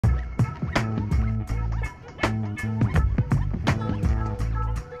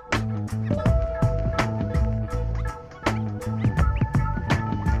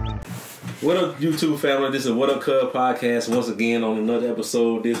What up, YouTube family? This is What Up Cub podcast once again on another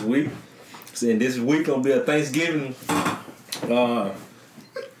episode this week. And this week gonna be a Thanksgiving. I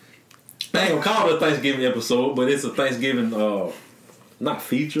ain't gonna call it a Thanksgiving episode, but it's a Thanksgiving not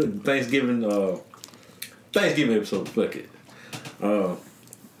feature, Thanksgiving episode. Fuck it.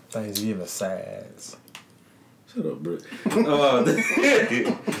 Thanksgiving sides. Shut up, Britt.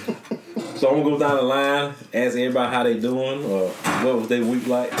 So I'm gonna go down the line, ask everybody how they doing, or what was their week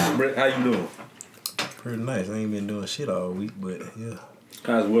like. Britt, how you doing? Pretty nice. I ain't been doing shit all week, but yeah.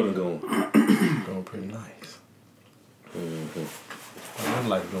 How's the weather going? Going pretty nice. How's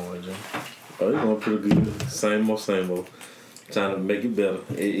life going, Jay? Oh, it's going pretty good. Same old. Trying to make it better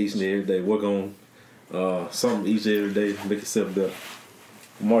each and every day. Work on something each and every day to make yourself better.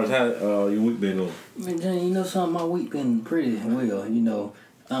 Marcus, how your week been going? Man, Johnny, you know something? My week been pretty well. You know,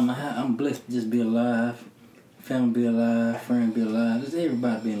 I'm blessed to just be alive. Family be alive, friends be alive. Just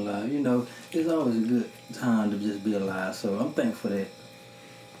everybody being alive. You know, it's always a good time to just be alive. So I'm thankful for that.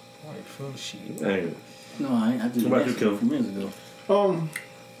 Alright, full shit. Dang. No, I ain't. I just What about you, asked you a few minutes ago.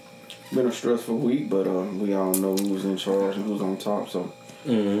 Been a stressful week, but we all know who's in charge and who's on top. So,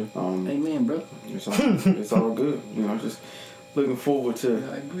 Amen, bro. it's all good. You know, just looking forward to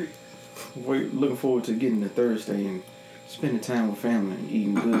I agree. looking forward to getting to Thursday and spending time with family and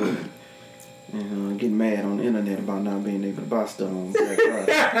eating good and getting mad on the internet about not being able to buy stuff on Black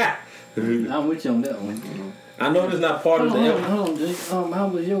Friday. I'm with you on that one. I know this not part of the episode. Hold on, Jake. How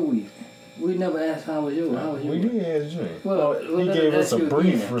was your week? We never asked how was your. How was your We week? did ask Jay. Well, He gave us a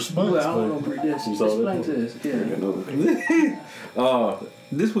brief response. Well, I don't know. Explain to us. Yeah.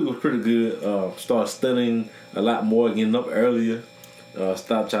 This week was pretty good. Started studying a lot more, getting up earlier.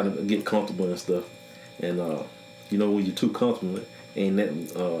 Stopped trying to get comfortable and stuff. And you know, when you're too comfortable, ain't nothing.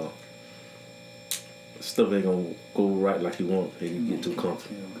 Stuff ain't gonna go right like you want if you get too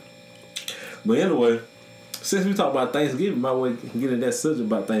comfortable. But anyway, since we talk about Thanksgiving, my way to get in that subject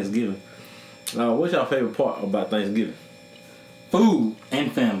about Thanksgiving. What's your favorite part about Thanksgiving? Food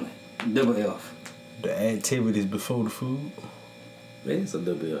and family. Double F. The activities before the food. Man, it's a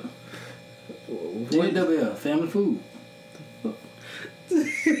little bit. Yeah, double F. Family food.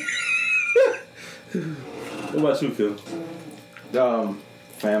 What about you, Phil?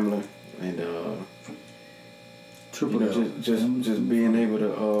 Family and Triple F. just being able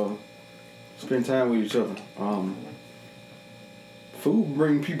to spend time with each other. Food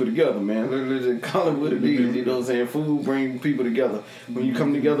bring people together, man. Let's just call it what it is. You know what I'm saying? Food bring people together. When you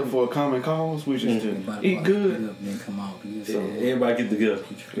come together for a common cause, which is to eat good. Then come out. So Everybody get together.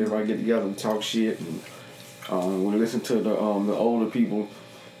 everybody get together and talk shit. And when we listen to the older people,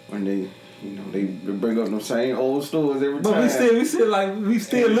 when they bring up them same old stories every time. But we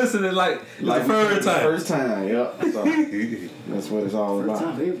still listening like the third time. First time, yeah. So that's what it's all First time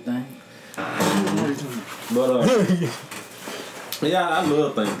about. for everything. But yeah, I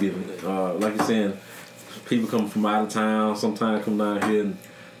love Thanksgiving. Like you're saying, people come from out of town, sometimes come down here and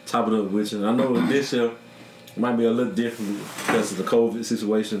top it up with you. And I know this year might be a little different because of the COVID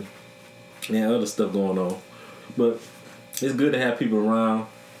situation and other stuff going on. But it's good to have people around,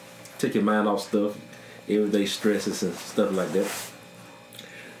 take your mind off stuff, everyday stresses and stuff like that.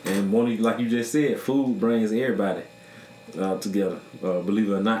 And like you just said, food brings everybody together, believe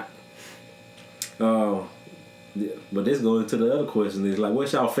it or not. But this goes into the other question is like,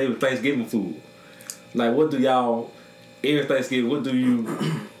 what's y'all favorite Thanksgiving food? Like, what do y'all every Thanksgiving? What do you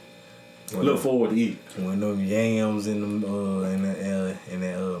look forward to eat? When them yams and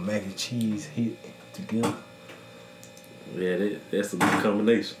that mac and cheese hit together. Yeah, that's a good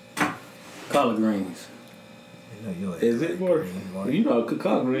combination. Collard greens. Is it, boy? You know how to cook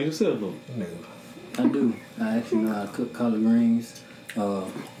collard greens yourself, though. No. I do. I actually know how to cook collard greens,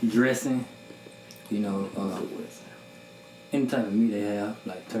 dressing. You know, any type of meat they have,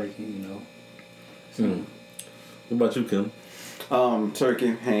 like turkey, you know. So, What about you, Kim?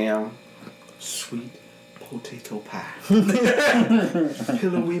 Turkey, ham, sweet potato pie,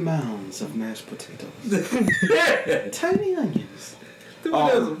 pillowy mounds of mashed potatoes, tiny onions.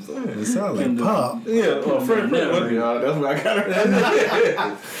 It sounds like pop. Yeah, French. That's what I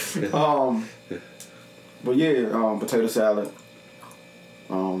got. But yeah, potato salad,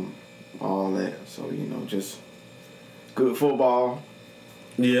 all that. So just good football.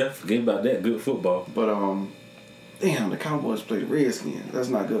 Yeah, forget about that. Good football. But damn, the Cowboys play the Redskins. That's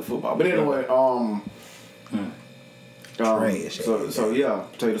not good football. But anyway, Trash. So yeah,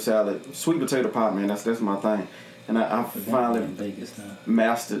 potato salad, sweet potato pie, man. That's my thing. And I finally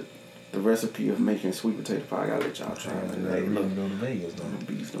mastered the recipe of making sweet potato pie. I gotta let y'all try it. Hey, look, go to Vegas now. The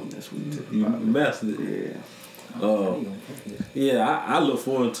bees don't mess with potato You pie. mastered it. Yeah. Yeah, I look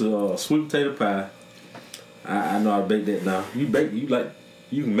forward to sweet potato pie. I know how to bake that now. You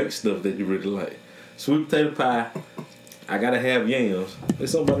can make stuff that you really like. Sweet potato pie. I gotta have yams.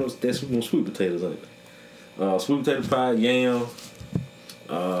 There's somebody else that's sweet potatoes on it. Sweet potato pie, yam,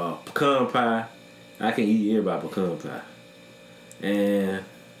 pecan pie. I can eat everybody pecan pie. And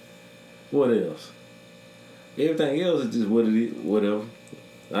what else? Everything else is just what it is, whatever.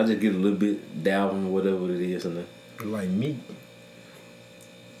 I just get a little bit down whatever it is in there. Like meat.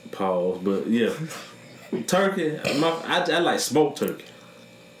 Pause, but yeah. Turkey, I like smoked turkey.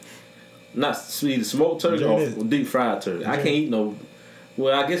 Not sweet smoked turkey or deep fried turkey. I can't eat no.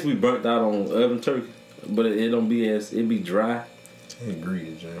 Well, I guess we burnt out on oven turkey, but it don't be it be dry. I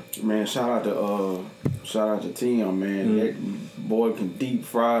agree, Jay. Man, shout out to Tim, man. That boy can deep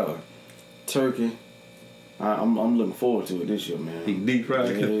fry a turkey. I'm looking forward to it this year, man. He deep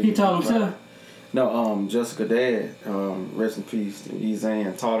fried. Yeah, He taught himself. No, Jessica Dad, rest in peace.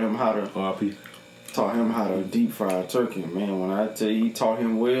 Ezan taught him how to RP. Taught him how to deep fry turkey, man. When I tell you, he taught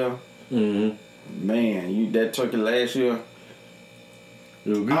him well. Man, that turkey last year.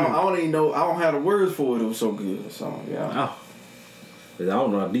 I don't even know. I don't have the words for it. It was so good. So yeah. Oh. I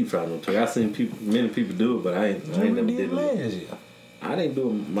don't know how to deep fry no turkey. I seen many people do it, but I ain't never did it last year. I didn't do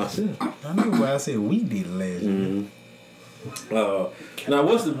it myself. I know why I said we did it last year. Now,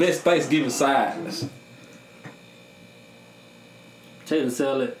 what's the best Thanksgiving sides? Potato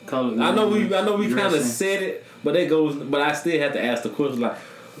salad, collard I know we dressing. kind of said it, but I still have to ask the question, like,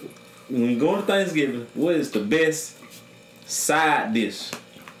 when you go to Thanksgiving, what is the best side dish?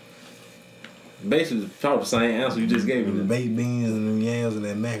 Basically, probably the same answer you just gave me. The baked beans and the yams and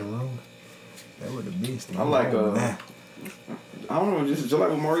that macaroni. That was the best thing. I like I don't know, just like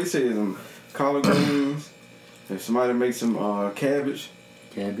what Maurice said, collard greens. If somebody makes some cabbage,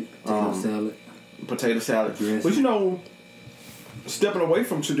 potato salad. Dressing. But you know, stepping away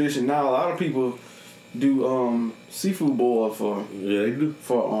from tradition now, a lot of people do seafood boil for they do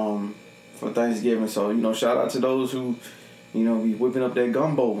for Thanksgiving. So you know, shout out to those who be whipping up that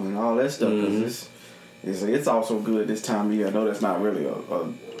gumbo and all that stuff, because it's also good this time of year. I know that's not really a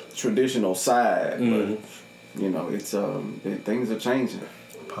traditional side, but you know, it's things are changing.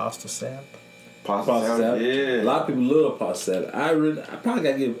 Pasta salad. Pasta salad, yeah. A lot of people love pasta salad. I probably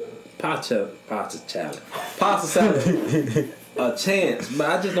gotta give pasta salad a chance, but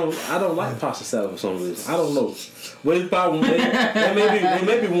I don't like pasta salad for some reason. I don't know. But it's probably it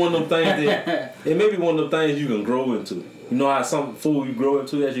may be one of them things you can grow into. You know how some food you grow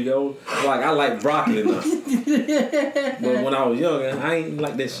into as you go? Like, I like broccoli now. But when I was young, I ain't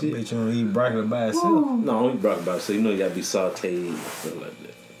like that shit. Bet you don't eat broccoli by itself. No, I don't eat broccoli by itself. You know you gotta be sauteed and stuff like that.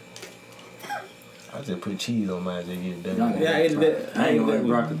 I just put cheese on mine to get it done. Yeah, I ate that. I ain't gonna eat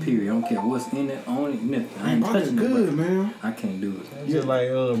broccoli, period. I don't care what's in it, on it, nothing. I ain't touching it. Good, man. I can't do it. It's just like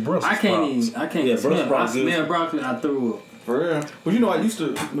Brussels I can't smell. I smell broccoli, I throw up. For real. But you know, I used to.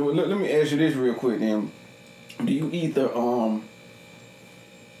 Let me ask you this real quick, then. Do you eat the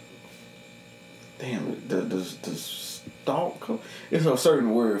the stalk? It's a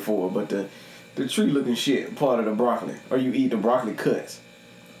certain word for it, but the tree looking shit part of the broccoli, or you eat the broccoli cuts?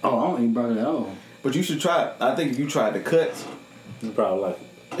 Oh, I don't eat broccoli at all. But you should try it. I think if you tried the cuts, You probably like it.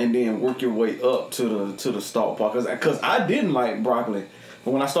 and then work your way up to the stalk part, because I didn't like broccoli,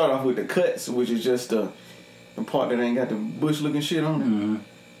 but when I started off with the cuts, which is just the part that ain't got the bush looking shit on it.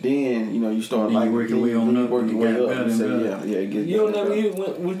 Then you start like work your way on up. Work your way up. Better And and say, better. yeah, it gets You don't better. never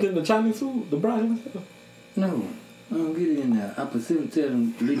eat within the Chinese food, the broccoli? No, I don't get it in there. I specifically tell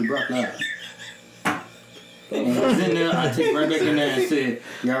them to leave the broccoli out. And what's in there, I take it right back in there and say,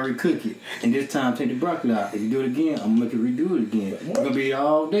 you already cook it. And this time, take the broccoli out. If you do it again, I'm going to make it redo it again. It's going to be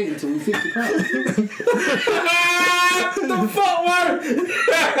all day until we fix the problem. The fuck word?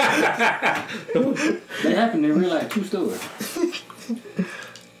 That happened in real life, true story.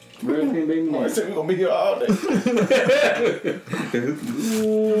 Real thing, baby. I said we're gonna be here all day. If you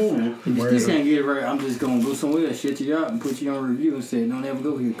still can't get it right, I'm just going to go somewhere else, shut you out, and put you on review and say, don't ever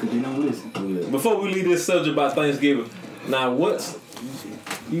go here because they don't listen. Before we leave this subject about Thanksgiving, now what's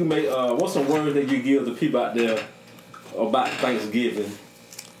some words that you give the people out there about Thanksgiving?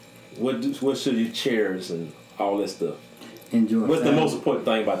 What should you cherish and all that stuff? Enjoy. What's the most important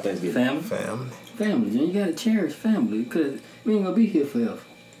thing about Thanksgiving? Family. And you gotta cherish family because we ain't gonna be here forever.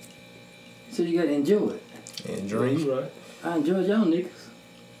 So you gotta enjoy it. Enjoy. You right. I enjoy y'all niggas.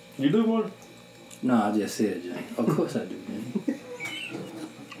 You do one? No, I just said, Jay. Of course I do, man.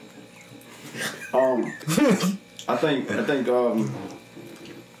 I think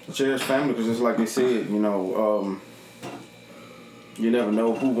cherish family, because it's like they said, you never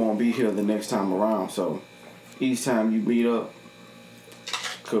know who gonna be here the next time around. So each time you meet up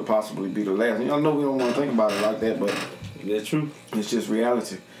could possibly be the last. And I know we don't want to think about it like that, but That's true. it's just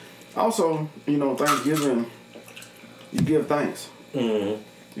reality. Also, Thanksgiving, you give thanks. Mm-hmm.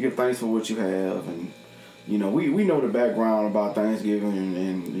 You give thanks for what you have, and we know the background about Thanksgiving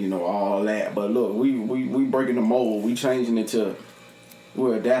and all that. But look, we breaking the mold. We changing it to,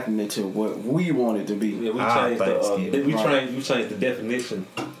 we're adapting it to what we want it to be. Yeah, we changed the definition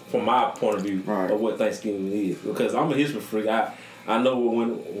from my point of view of what Thanksgiving is, because I'm a history freak. I know what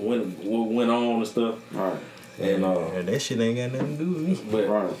went on and stuff. Right. And that shit ain't got nothing to do with me.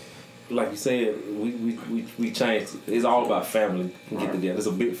 But like you said, we changed. It's all about family get together. It's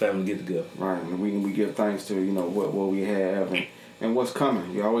a big family get together. Right. And we give thanks to what we have and what's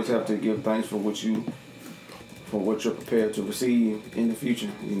coming. You always have to give thanks for what you're prepared to receive in the future.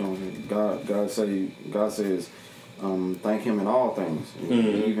 God says, thank Him in all things,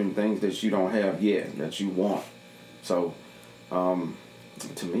 even things that you don't have yet that you want. So,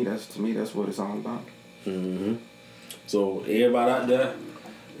 to me, that's what it's all about. Mm-hmm. So everybody out there,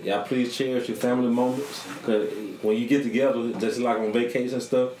 y'all please cherish your family moments, because when you get together, just like on vacation and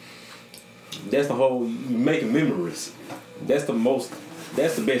stuff, that's the whole, you making memories. That's the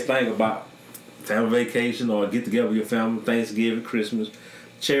best thing about family vacation or get together with your family, Thanksgiving, Christmas.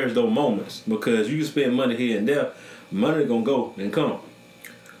 Cherish those moments, because you can spend money here and there, money gonna go and come.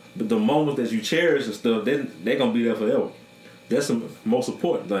 But the moments that you cherish and stuff, they're gonna be there forever. That's the most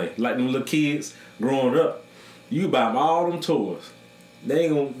important thing. Like them little kids growing up, you buy them all them toys. They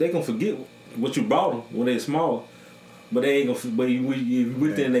gonna forget what you bought them when they're small, but they ain't gonna. But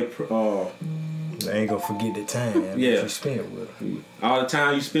within their they ain't gonna forget the time that you spent with them. All the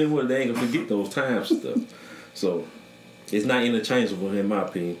time you spend with them, they ain't gonna forget those times and stuff. So it's not interchangeable in my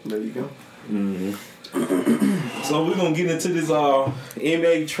opinion. There you go. Mm-hmm. So we're gonna get into this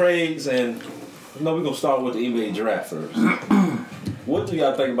NBA trades, and we're gonna start with the NBA draft first. What do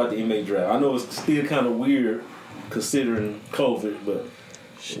y'all think about the NBA draft? I know it's still kind of weird considering COVID, but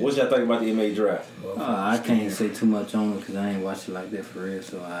what y'all think about the NBA draft? I can't say too much on it because I ain't watched it like that for real,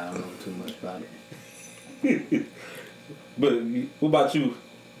 so I don't know too much about it. But what about you,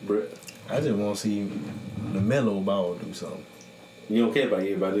 Brett? I just want to see LaMelo Ball do something. You don't care about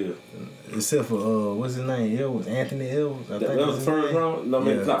everybody else? Except for, what's his name? Anthony Edwards? That was the first round? No,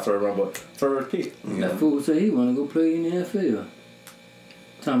 maybe not first round, but first pick. That fool said he want to go play in the NFL.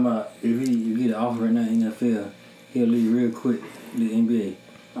 Talking about if you get an offer in the NFL, he'll leave real quick to the NBA.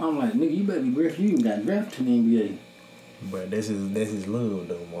 I'm like, nigga, you better be grateful you even got drafted to the NBA. But that's his love,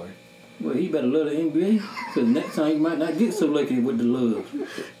 though, Mark. Well, he better love the NBA, because next time you might not get so lucky with the love.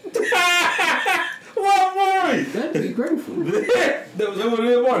 What, Maury? Better be grateful. That was what it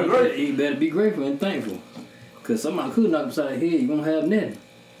is, Maury, right? He better be grateful and thankful. Because somebody could knock upside the head, you won't have nothing.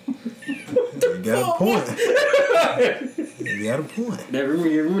 You got a point. You got a point.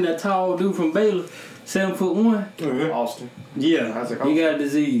 Remember that tall dude from Baylor, 7'1"? Mm-hmm. Austin. Yeah, he got a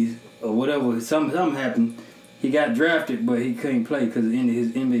disease or whatever. Something happened. He got drafted, but he couldn't play because of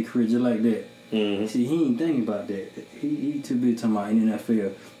his NBA career just like that. Mm-hmm. See, he ain't thinking about that. He too busy talking about in the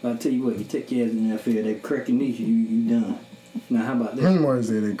NFL. But I tell you what, you take your ass in the NFL, they crack your knee, you done. Now how about that? Mark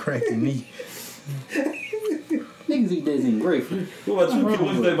said they crack your knee. Niggas these days ain't grateful. What about you? What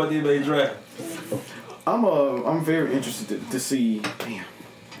you think about the NBA draft? I'm very interested to see. Damn,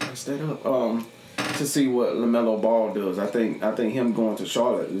 messed that up. To see what LaMelo Ball does. I think him going to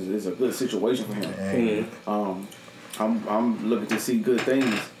Charlotte is a good situation for him. Mm-hmm. I'm looking to see good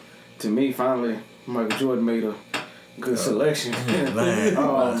things. To me, finally, Michael Jordan made a good selection.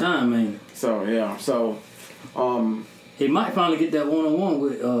 About time, man. So yeah, he might finally get that one-on-one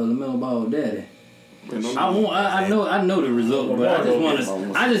with LaMelo Ball daddy. I know the result, but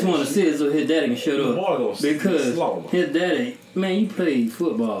I just want to see it so his daddy can shut up, because his daddy, man, you played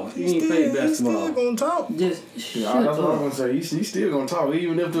football, you ain't played basketball. He's still gonna talk. Just shut that's up. what I'm gonna say. He's still gonna talk,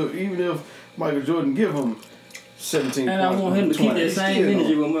 even if Michael Jordan give him 17 and points. I want him to keep that same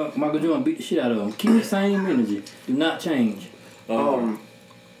energy when Michael Jordan beat the shit out of him. Keep the same energy. Do not change.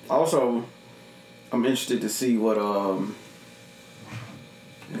 Also, I'm interested to see what I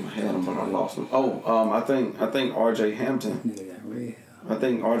had him, but I lost him. I think RJ Hampton. I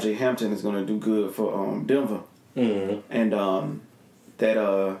think RJ Hampton is gonna do good for Denver. Mm-hmm. And that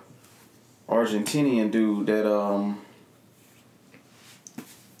Argentinian dude that I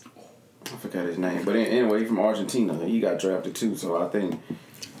forgot his name, but anyway, he's from Argentina. He got drafted too, so I think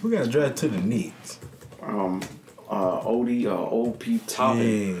we got drafted to the Knicks. OP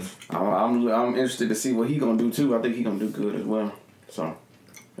Toppin. Yeah. I'm interested to see what he gonna do too. I think he gonna do good as well. So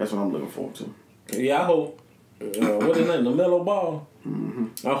that's what I'm looking forward to. Yeah, I hope. What is his name? LaMelo Ball.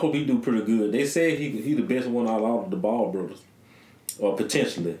 I hope he do pretty good. They said he the best one out of all of the Ball brothers, or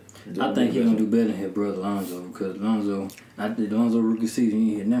potentially. I think he's gonna do better than his brother Lonzo because Lonzo rookie season,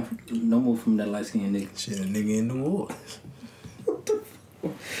 he ain't hit no more from that light skinned nigga. Shit, a nigga in New Orleans.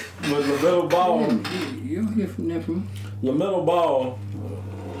 But LaMelo Ball, You don't hear from them from me. LaMelo Ball,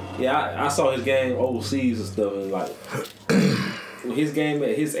 yeah, I saw his game overseas and stuff, and like his game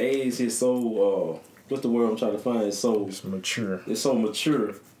at his age is so what's the word I'm trying to find? It's mature. It's so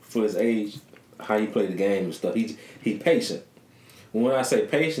mature for his age, how he play the game and stuff. He patient. When I say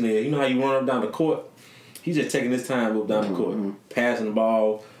patient, is you know how you run up down the court. He's just taking his time up down the court, passing the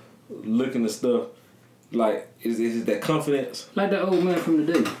ball, looking at stuff. Like is it that confidence? Like that old man from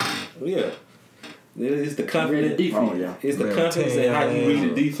the day. Yeah. It's the confidence. Oh, yeah. It's the confidence and how you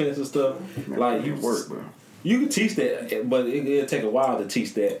read the defense and stuff. Like you work, bro. You can teach that, but it'll take a while to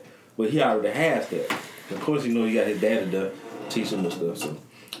teach that. But he already has that. Of course, you know he got his daddy to teach him and stuff. So,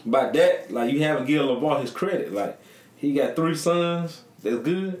 about that, like you haven't given LeVar his credit. Like he got 3 sons. That's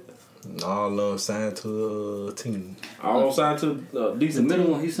good. All of them signed to a team. All signed to The decent middle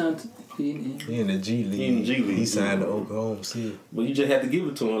team. one he signed to. He in the G League. He in the G League. He signed to Oklahoma City. But you just have to give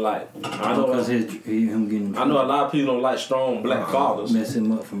it to him. Like I know, Because him getting. I know a lot of people don't like strong black fathers. Mess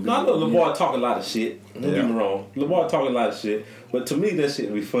him up from. No, I know LeVar talk a lot of shit. Don't get me wrong. LeVar talk a lot of shit. But to me, that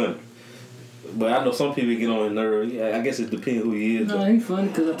shit be funny. But I know some people get on his nerves. Yeah, I guess it depends who he is. No, he funny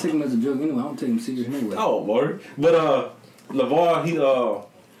because I take him as a joke anyway. I don't take him serious anyway. Oh, word. But LeVar,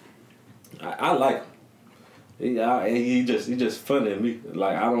 I like him. He just funny to me.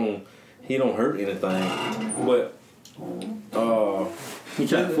 Like he don't hurt anything. But he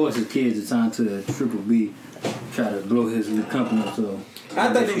tried to force his kids to sign to a Triple B, try to blow his company up. So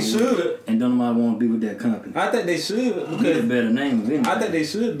I think they should. And don't nobody want to be with that company. I think they should Get a because better name. Of I think they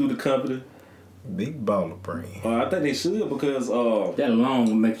should do the company. Big baller brain. I think they should because that alone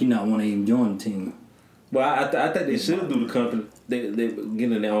will make you not want to even join the team. well, I think they should do the company. They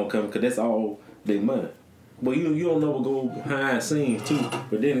getting their own company because that's all they money. But you don't know what go behind the scenes too.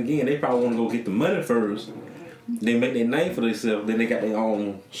 But then again, they probably want to go get the money first. They make their name for themselves. Then they got their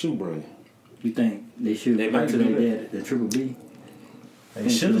own shoe brand. You think they should They go might to do their that. dad, the Triple B? They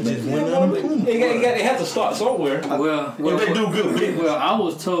should have just went on the Puma. They have to start somewhere. Well, if they do good business. Well, I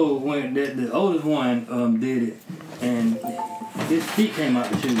was told when that the oldest one did it, and his feet came out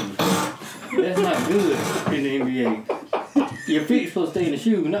the shoes. That's not good in the NBA. Your feet supposed to stay in the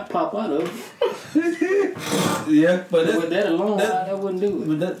shoe, not pop out of it. Yeah, but With that alone, I wouldn't do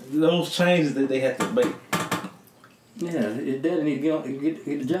it. But those changes that they have to make. Yeah, his daddy need to get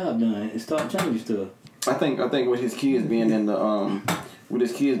the job done and start changing stuff. I think with his kids being in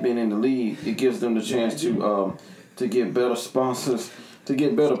the league, it gives them the chance to get better sponsors, to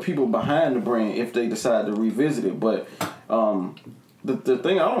get better people behind the brand if they decide to revisit it. But the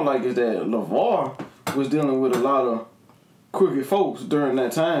thing I don't like is that LeVar was dealing with a lot of crooked folks during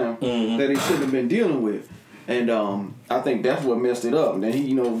that time that he shouldn't have been dealing with. And I think that's what messed it up. And then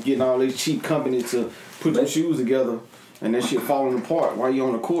he, getting all these cheap companies to put their shoes together and that shit falling apart while you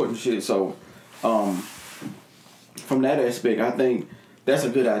on the court and shit. So from that aspect, I think that's a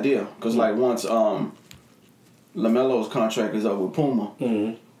good idea. Because like once LaMelo's contract is up with Puma,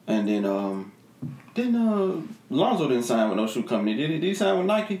 and then Lonzo didn't sign with no shoe company, did he? Did he sign with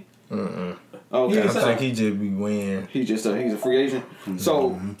Nike? Okay, I think he just be wearing. He's a free agent.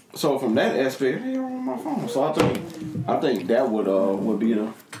 So from that aspect, he on my phone. So I think that would be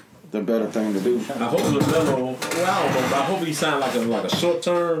the better thing to do. I hope LaMelo. Well, I don't know, but I hope he signed like a short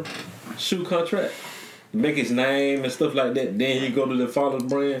term shoe contract, make his name and stuff like that. Then he go to the father's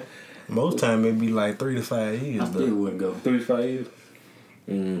brand. Most time it be like 3 to 5 years. I still wouldn't go. 3 to 5 years.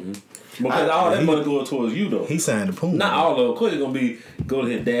 Because all that money going towards you though. He signed the Puma. Not all of it. Of course, it's gonna be go to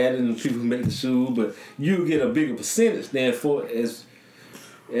his dad and the people who make the shoe, but you get a bigger percentage than for as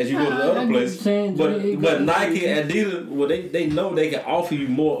you go to the other place. But Nike, Adidas, well, they know they can offer you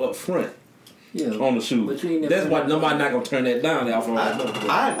more up front on the shoe. That's why nobody not gonna turn that down.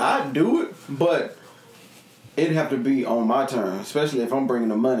 I do it, but it'd have to be on my terms, especially if I'm bringing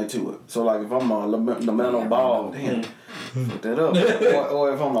the money to it. So like if I'm a LaMelo Ball, damn, put that up.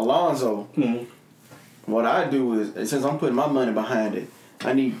 or if I'm Alonzo, what I do is, since I'm putting my money behind it,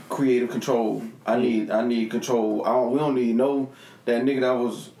 I need creative control. I need control. We don't need that nigga that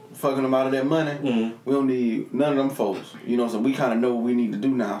was fucking them out of that money. We don't need none of them folks. So we kind of know what we need to do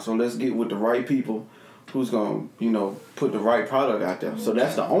now. So let's get with the right people who's gonna, put the right product out there. So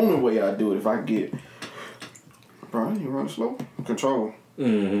that's the only way I do it. If I get, bro, you run slow. Control.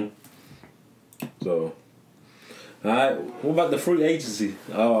 So, all right. What about the free agency?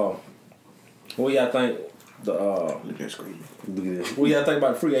 What y'all think? Look at that screen. Look at this. What y'all think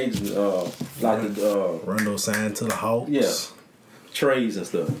about free agents? Like the Rondo signed to the Hawks. yeah, trades and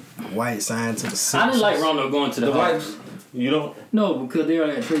stuff. White signed to the Sixers. I didn't like Rondo going to the Hawks. You don't? No, because they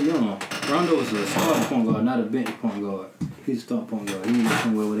already got Trae Young. Rondo is a starting point guard, not a bench point guard. He's a starting point guard. He needs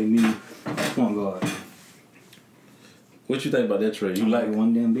somewhere where they need a point guard. What you think about that trade? You like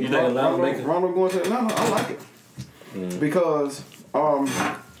one damn big. You think Atlanta make it? Rondo going to Atlanta? I like it because Rondo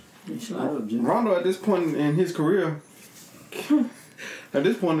at this point in his career, can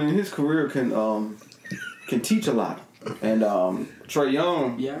teach a lot, and Trae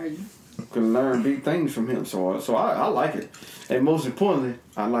Young can learn big things from him. So I like it, and most importantly,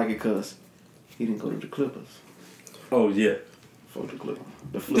 I like it because he didn't go to the Clippers. Oh yeah, for the Clippers,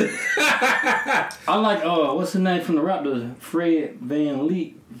 the Flippers. I like what's his name from the Raptors? Fred Van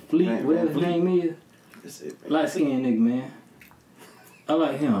Fleet, whatever his name is. Light skinned nigga, man. I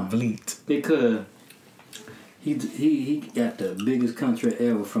like him. Vliet. Because he got the biggest contract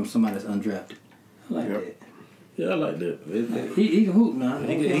ever from somebody that's undrafted. I like that. Yeah, I like that. He can hoop now.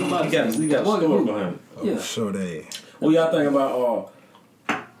 He got a story behind him. Yeah. Sure they. What y'all think about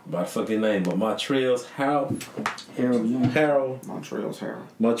fucking name, but Montreal's Harold. Montreal's Harold.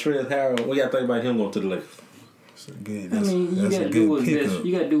 What y'all think about him going to the Lakers? You gotta do what's best.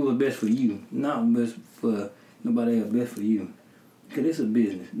 You gotta do what's best for you, not best for nobody else. Best for you, cause it's a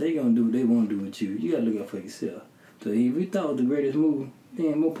business. They gonna do what they want to do with you. You gotta look out for yourself. So if you thought it was the greatest move,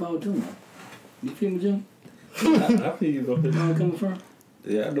 then more power to them. You feel me, Jim? I feel you, bro. You know where I'm coming from?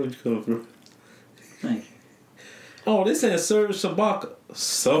 Yeah, I know what you're coming from. Thank you. Oh, they saying Serge Ibaka.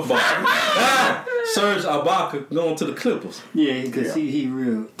 Serge Ibaka going to the Clippers. Yeah, because he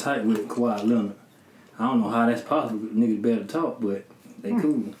real tight with Kawhi Leonard. I don't know how that's possible. Niggas better talk, but they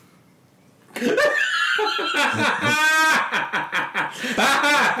cool.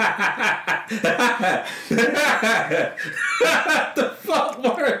 What the fuck,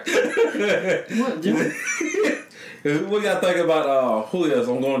 Mark? What, Jimmy? What y'all think about Julio?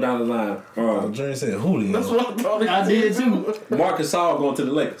 I'm going down the line. Jerry said Julio. That's what I thought. I did too. Marcus All going to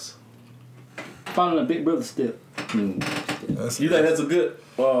the Lakers. Following a big brother step. You think that's a good?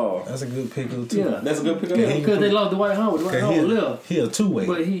 That's a good pickup too. Yeah, that's a good pickup. Yeah, because they lost Dwight Howard. Dwight Howard left. He a two-way.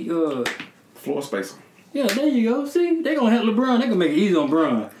 But he floor spacer. Yeah, there you go. See, they gonna help LeBron. They gonna make it easy on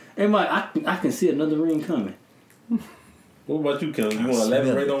Bron. And I can see another ring coming. What about you, Kim? You want to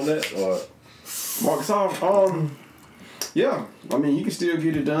elaborate on that, or Marcus All? Yeah, I mean you can still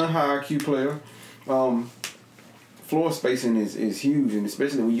get it done. High IQ player. Floor spacing is huge, and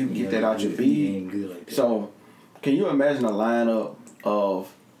especially when you can get that out your bead. Like so, can you imagine a lineup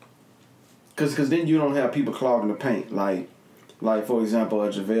of? Because then you don't have people clogging the paint like for example a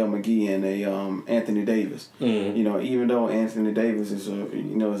JaVale McGee and a Anthony Davis. Mm-hmm. You know, even though Anthony Davis is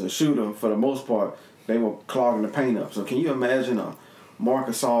a shooter for the most part, they were clogging the paint up. So can you imagine a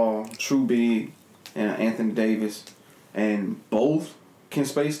Marcus All, true big, and Anthony Davis, and both can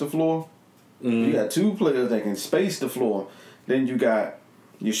space the floor? Mm-hmm. You got two players that can space the floor. Then you got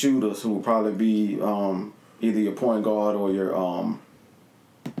your shooters who will probably be either your point guard or your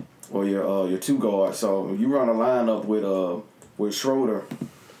two guard. So if you run a lineup with Schroeder,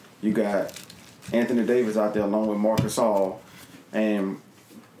 you got Anthony Davis out there along with Marcus All, and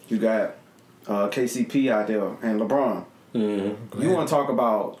you got KCP out there and LeBron. Mm-hmm. You want to talk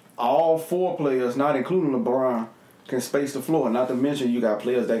about all four players, not including LeBron, can space the floor. Not to mention you got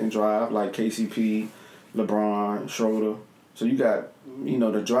players that can drive like KCP, LeBron, Schroeder. So you got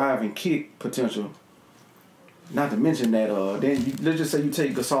the drive and kick potential. Not to mention that let's just say you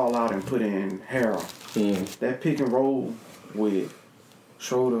take Gasol out and put in Harold. That pick and roll with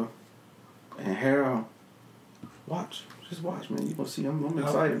Schroeder and Harold. Just watch, man. You gonna see? I'm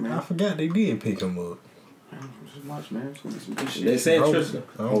excited, man. I forgot they did pick him up. Just watch, man. It's gonna be some good shit. They saying Tristan.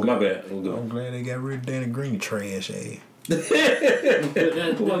 Oh, my bad. I'm glad they got rid of Danny Green trash ass. You want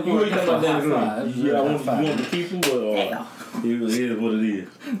to keep him, but it is what it is.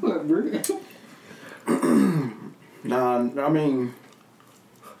 What, bro? Nah, I mean,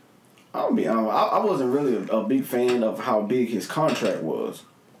 I'll be honest. I wasn't really a big fan of how big his contract was.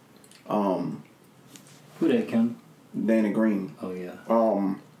 Who that, Ken? Danny Green. Oh yeah.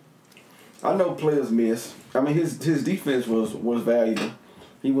 I know players miss. I mean, his defense was valuable.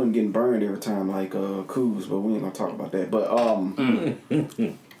 He wasn't getting burned every time like Kuz, but we ain't gonna talk about that. But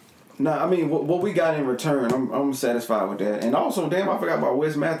nah, I mean, what we got in return, I'm satisfied with that. And also, damn, I forgot about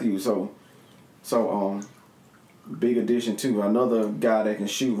Wes Matthews. So big addition too. Another guy that can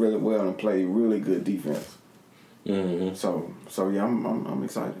shoot really well and play really good defense. Mm-hmm. So yeah, I'm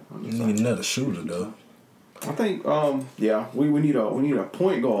excited. You need another shooter though. I think we need a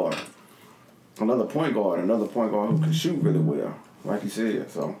point guard. another point guard who can shoot really well, like you said.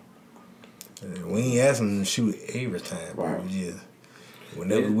 So we ain't asking him to shoot every time, bro. Right. We just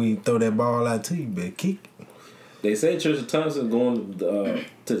whenever we throw that ball out to you, better kick it. They say Tristan Thompson going to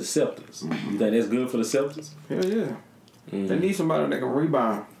the Celtics. You think that's good for the Celtics? hell yeah, they need somebody that can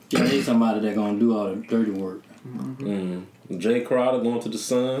rebound. You need somebody that gonna do all the dirty work. Jay Crowder going to the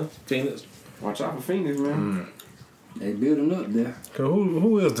Suns, Phoenix. Watch out for Phoenix, man. They building up there. Cause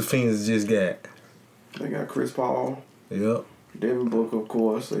who else the Phoenix just got? They got Chris Paul, Yep. Devin Booker, of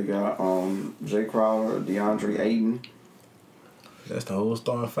course. They got Jay Crowder, DeAndre Ayton. That's the whole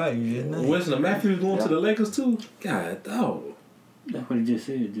starting five you just named. Wesley Matthews going to the Lakers too. God, dog. That's what he just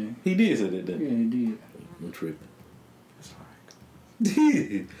said, Jay. He did say that, didn't Yeah, he did. I'm tripping.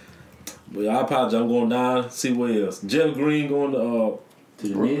 But I apologize. I'm going down. See what else. Jeff Green going To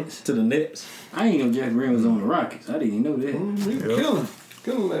the Nets. to the Nets. I ain't know Jeff Green was on the Rockets. I didn't even know that. He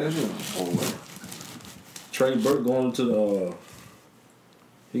killing last year. Oh, Trey Burke going to the.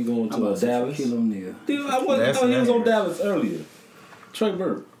 He going How to about Dallas. Shaquille O'Neal? Dude, I thought he was on Dallas earlier. Trey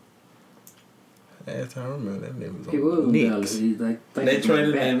Burke. Last time I remember that nigga was on He was on Knicks. Dallas. He's like, They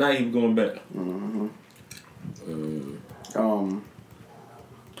traded him and now he's going back.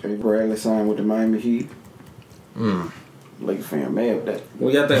 Eddie Bradley signed with the Miami Heat. Lakers fan mad with that.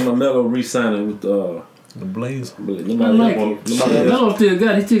 Well, y'all think Melo re-signing with The Blazers. nobody like else? Melo still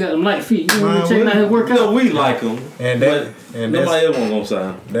got it. He still got them light feet. You want to check out his workout? No, we like him. And But that and nobody else gonna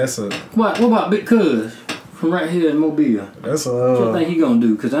sign. that's a What about Big Cuz from right here in Mobile? that's What you think he gonna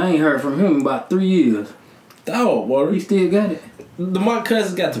do? Cause I ain't heard from him in about 3 years. Dog, boy. He still got it. DeMarcus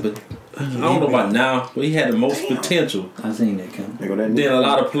Cousins got the. I don't know about now, but he had the most potential I seen that coming. They go that than a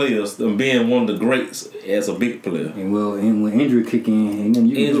lot of players than being one of the greats as a big player. And when injury kick in, ain't nothing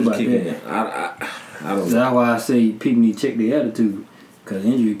you can do Injuries about kicking that. in. I don't know. That's why I say people need to check their attitude. Cause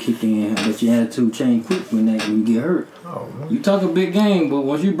injury kick in, but your attitude change quick when you get hurt. oh man. You talk a big game, but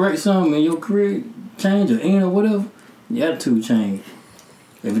once you break something in your career change or end or whatever, your attitude change.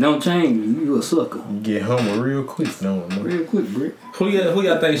 If it don't change, you a sucker. You get humble real quick, no man. Real quick, Brick. Who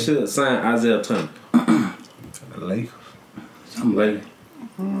y'all think should sign Isaiah Thomas? The Lakers. Somebody.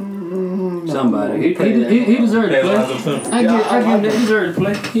 Somebody. He deserved to play. I give him that. He deserved to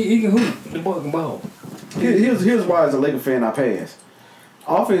play. He can hoop. The boy can ball. Here's why as a Laker fan I pass.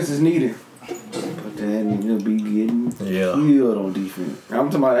 Offense is needed, but then you'll be getting killed on defense. I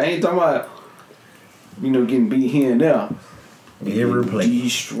ain't talking about getting beat here and there. Every play.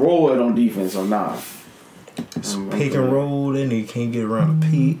 Destroyed on defense or not. Pick and roll, and they can't get around the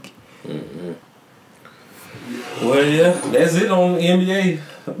peak. Well, yeah, that's it on NBA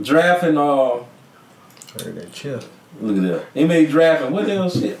drafting. Heard that chill. Look at that. NBA drafting. What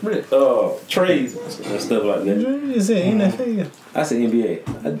else? Shit, trades and stuff like that. You just said NFL. I said NBA.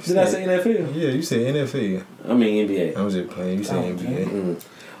 Did I say NFL? Yeah, you said NFL. I mean NBA. I was just playing. You said NBA.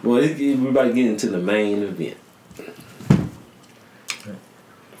 Well, we're about to get into the main event.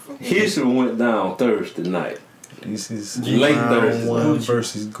 History went down Thursday night. This is Late round Thursday. one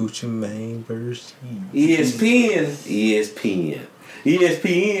versus Gucci Mane versus ESPN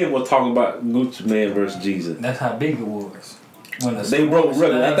was talking about Gucci Mane versus Jeezy. That's how big it was. They broke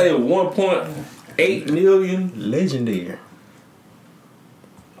record. I think it was 1.8 million. legendary.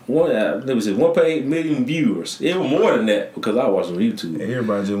 Let me see, 1.8 million viewers. It was more than that because I watched on YouTube.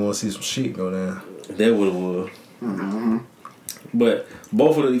 Everybody just want to see some shit go down. That what it was. But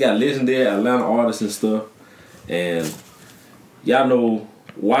both of them, you got legendary Atlanta artists and stuff. And y'all know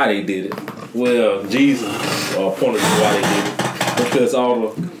why they did it. Well, Jesus pointed to why they did it. Because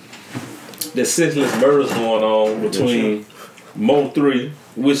all the senseless murders going on between Mo 3,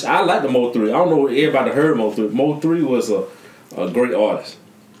 which I like the Mo 3. I don't know if everybody heard Mo 3. Mo 3 was a great artist.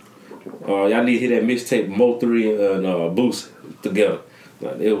 Y'all need to hear that mixtape Mo 3 and Boost together.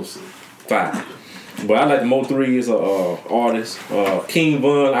 Like, it was fire. But I like the Mo 3 as a artist. King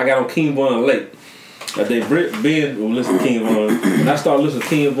Von, I got on King Von late. Ben will listen to King Von. When I started listening to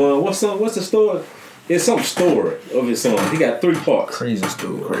King Von, what's the story? It's some story of his song. He got 3 parts. Crazy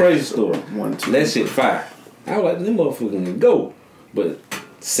story. Crazy story. 1, 2. That shit fire. I was like, them motherfuckers can go. But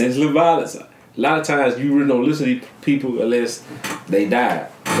senseless violence, a lot of times you really don't listen to these people unless they died.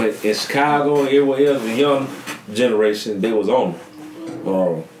 But in Chicago and everywhere else, the young generation, they was on it.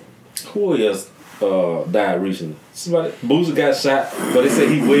 Who else died recently? Somebody, Boozer got shot, but they said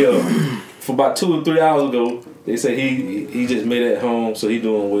he well. For about 2 or 3 hours ago, they said he just made it at home, so he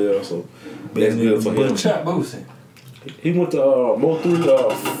doing well. So that's good for him. Shot Boosie. He went to Mo 3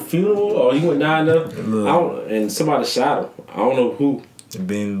 funeral, or he went down there, and somebody shot him. I don't know who.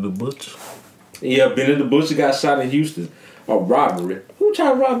 Benny the Butcher. Yeah, Benny the Butcher got shot in Houston. a robbery. Who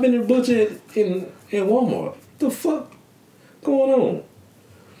tried to rob Benny the Butcher in Walmart? The fuck going on?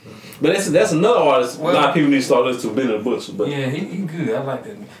 But that's another artist. A lot of people need to start listening to Benny the Butcher. But yeah, he good. I like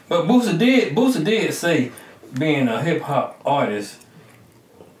that. But Boosie did say being a hip hop artist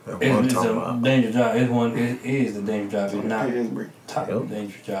is a dangerous job. It is the dangerous job. It's not top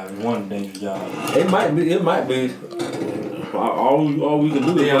dangerous job. It's one of the dangerous jobs. It might be. All we can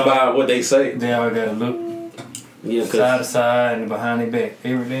do is go by what they say. They all gotta look side to side and behind their back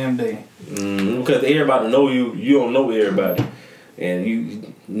every damn day. Because everybody know you don't know everybody. And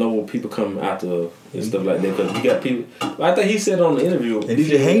you know what people come after and stuff like that. Because you got people. I think he said on the interview. And if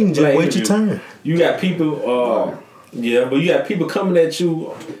you're hating, just wait your turn. You got people. Yeah, but you got people coming at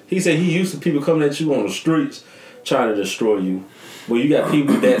you. He said he used to people coming at you on the streets trying to destroy you. But you got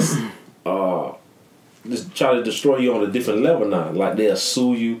people that's just try to destroy you on a different level now. Like they'll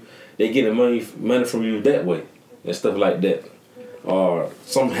sue you. They getting money from you that way and stuff like that. Or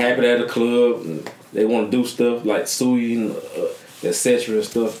something happened at a club and they want to do stuff like sue you, etc. and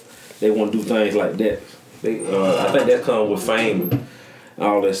stuff. They want to do things like that. I think that comes with fame and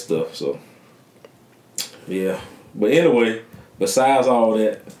all that stuff. So yeah. But anyway, besides all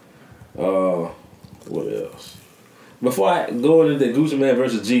that, what else? Before I go into the Gucci Mane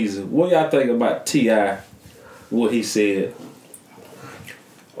versus Jeezy, what y'all think about T.I., what he said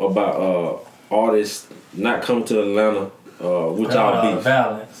about artists not coming to Atlanta with y'all beef?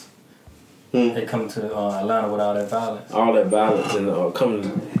 Violence. They come to Atlanta with all that violence. All that violence and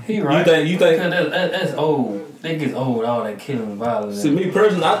coming. He right. You think that's old. That gets old. All that killing and violence. See, me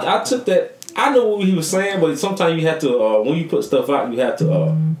personally, I took that. I know what he was saying, but sometimes you have to when you put stuff out, you have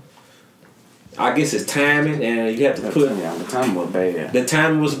to. I guess it's timing, and you have to put. Yeah, the timing was bad. The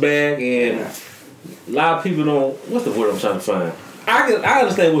timing was bad, and a lot of people don't. What's the word I'm trying to find? I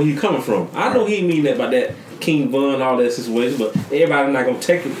understand where he's coming from. I know he didn't mean that by that King Von, all that situation, but everybody not gonna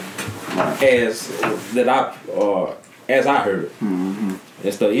take it as that as I heard it. Mm-hmm.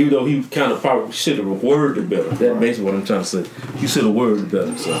 And stuff. Even though he kind of probably should have worded it better. That's basically what I'm trying to say. He should have worded it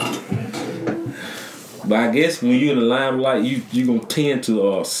better. So. But I guess when you're in the limelight, you gonna tend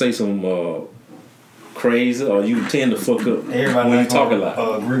to say some crazy, or you tend to fuck up when you talk a lot.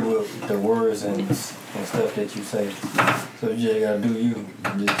 Agree with the words and stuff that you say. So you just gotta do you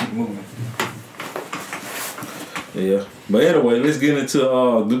and just keep moving. Yeah. But anyway, let's get into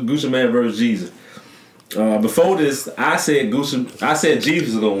Gucci Mane versus Jeezy. Before this, I said Jeezy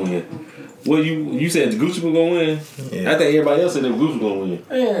was gonna win. Well, you said Gucci was gonna win. Yeah. I think everybody else said that Gucci was gonna win.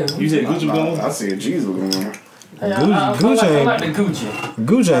 Yeah. You said Gucci was gonna win. I said Jeezy was gonna win. I like the Gucci.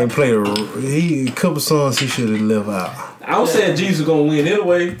 Gucci ain't played a couple songs he should have left out. I was saying Jeezy was gonna win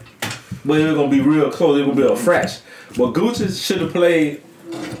anyway, but it was gonna be real close. It was gonna be a fraction. But Gucci should have played.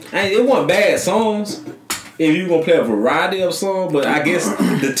 It wasn't bad songs. If you gonna play a variety of songs, but I guess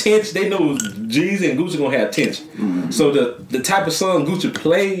the tension, they know Jeezy and Gucci gonna have tension. Mm-hmm. So the type of song Gucci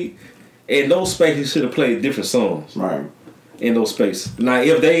played in those spaces should have played different songs. Right. In those spaces. Now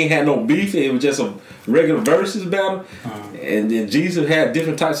if they ain't had no beef, it was just a regular verses battle, and then Jeezy had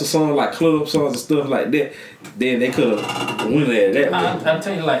different types of songs like club songs and stuff like that, then they could have won at that way. I'll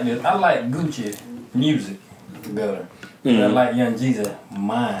tell you like this. I like Gucci music better. I like Young Jeezy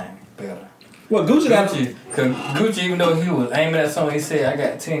mind better. Well, Cause Gucci, even though he was aiming at something, he said, I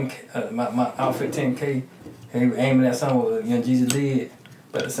got 10K, my outfit 10K. He was aiming at something what Young Jeezy did.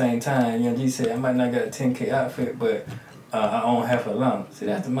 But at the same time, Young Jeezy said, I might not got a 10K outfit, but I own half a llama. See,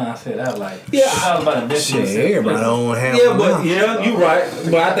 that's the mindset I like. Yeah. It's all about the shit, everybody own half a llama. But yeah, you right.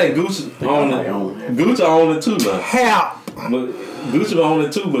 But I think Gucci own it. Gucci own it too now. How? But Gucci own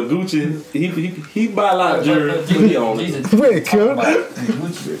it too, but Gucci he buy a lot of jewelry. He own it. Wait, cool.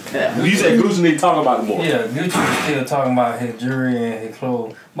 You said Gucci need to talk about it more. Yeah, Gucci was still talking about his jewelry and his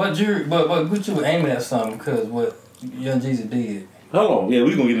clothes. But Gucci was aiming at something because what Young Jeezy did. Hold on, yeah,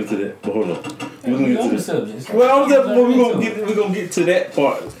 we gonna get into that. But hold on, we gonna get into that. Subject. Well, we gonna get to that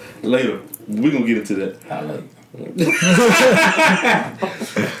part later. We gonna get into that. How late?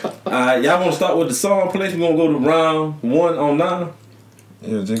 Y'all want to start with the song place? We gonna go to round 1 on 9.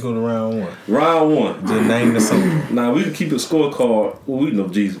 Yeah, just go to round 1. Round 1. Just name the song. Now we can keep a scorecard. Well, we know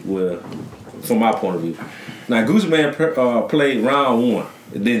Jeezy well, from my point of view. Now Gucci Mane played round 1,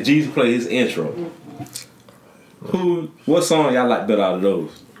 and then Jeezy played his intro. What song y'all like better out of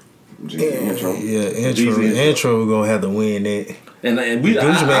those? Intro. Yeah, intro gonna have to win that. And we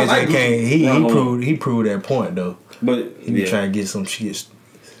Gucci Mane like can't. He proved that point though. But he be trying to get some shit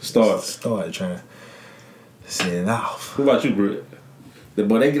started trying to set it off. What about you, Britt?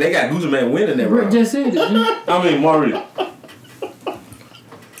 But they got Gucci Mane winning that round. Just said it. I mean, Mario.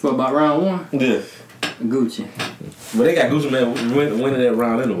 What about round 1? Yeah. Gucci. But they got Gucci Man winning that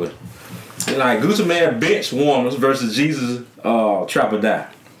round anyway. And like Gucci Man bench warmers versus Jesus Trap or Die.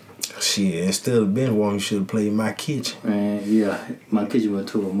 Shit, instead of bench warmer, you should have played My Kitchen. Man, yeah, My Kitchen would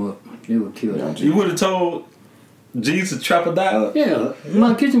tore him up. They would kill him. You would have told Jesus Trap or Die up? Yeah,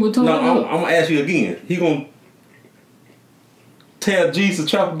 My Kitchen would tore him No, up. I'm gonna ask you again. He gonna tell Jesus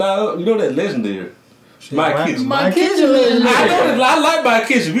Trap or Die up? You know that legendary. My Kitchen. My Kitchen legendary. I know that. I like My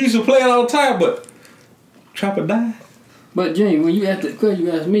Kitchen. We used to play it all the time, but Trap or Die? But Jimmy, when you ask the question,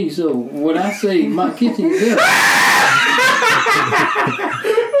 you ask me. So when I say My Kitchen is there,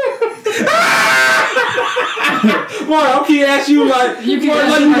 Boy, I'm keep asking you like you can boy,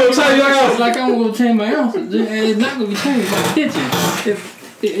 ask like me you gonna change your answer. like I'm gonna change my answer. It's not gonna be changed. My Kitchen.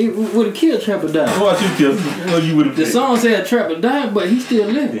 If it would have killed Trap or Die. What you kill? What you would have? The song said Trap or Die, but he's still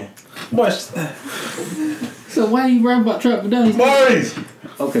living. Boy, So why you rap about Trap or Die? He's Maurice.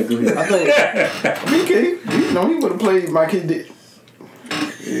 Okay, go ahead. I think he would have played My Kid.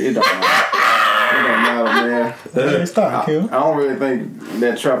 It don't matter, man. Stop, Kim. I don't really think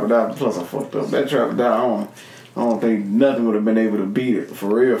that Trap or Die. Plus, I fucked up. That Trap or Die. I don't think nothing would have been able to beat it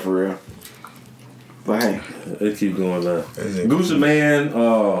for real, for real. But hey, Let's keep going now. Gucci Man,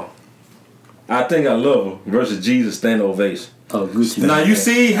 I Think I Love Him versus Jesus Stand Ovation. Oh, Gucci. Now you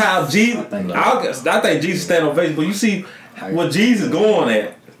see how Jesus, I I think Jesus Stand Ovation, but you see what Jesus going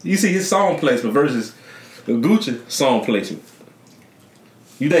at. You see his song placement versus the Gucci song placement.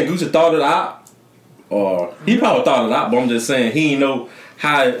 You think Gucci thought it out? Or he probably thought it out, but I'm just saying he didn't know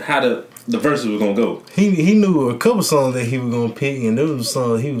how the verses was gonna go. He knew a couple songs that he was gonna pick, and those were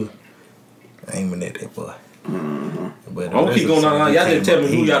songs he was aiming at that boy. mm-hmm. But I'm gonna keep going on. Y'all just tell me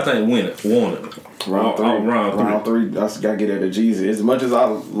who y'all think won it. round three. I just gotta get at the Jesus. As much as I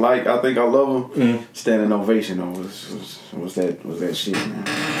think I love him. Standing ovation though was that shit,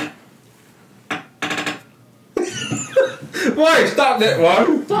 man. Boy, stop that,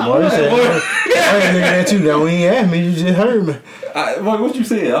 boy. Boy, I ain't looking at you now. When you asked me, you just heard me. Boy, what you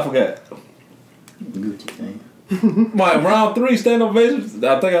said? I forgot. Gucci thing. My round 3 stand ovation.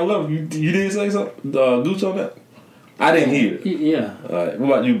 I think I love you. You did say something, Gucci on that. I didn't hear it. Yeah. All right. What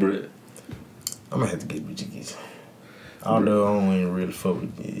about you, Brett? I'm gonna have to get with Jiggies. Although I don't even really fuck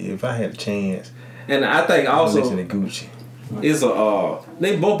with it. If I had a chance, And I think I'd also listen to Gucci. it's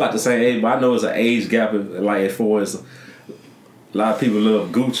they both about the same age, but I know it's an age gap. Like as far as a lot of people love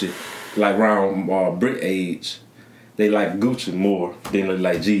Gucci, like around Brit age, they like Gucci more than they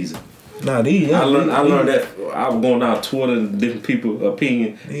like Jeezy. Nah, these I learned that I was going down Twitter and different people's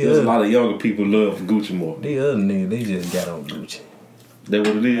opinion. There's a lot of younger people love Gucci more. These other niggas, they just got on Gucci. That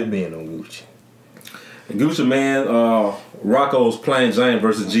what it is? Being on Gucci. Gucci Man, Rocco's Plain Jane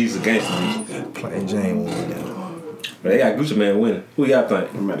versus Jesus Gangsta Music. Plain Jane won that. But they got Gucci Man winning. Who y'all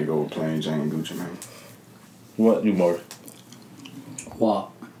think? I'm about to go with Plain Jane Gucci, man. What you, Marty?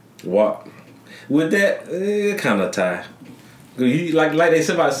 Wow. What? With that, kind of tie. You, like they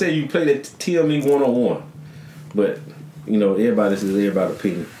said, you play that TME 1-on-1. But, you know, everybody's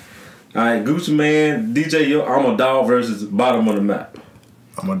opinion. All right, Gucci Man, DJ Yo, I'm a Dog versus Bottom of the Map.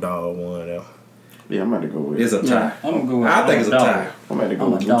 I'm a dog one though. Yeah, I'm about to go with It's a tie. Yeah, I'm gonna go with I think it's a tie. I'm about to go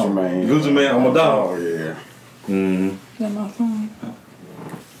I'm with a Gucci dog. Man. Gucci Man, I'm a dog. Oh, yeah. Mm-hmm. Is that my phone?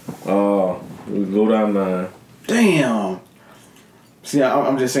 We go down 9. Damn. See,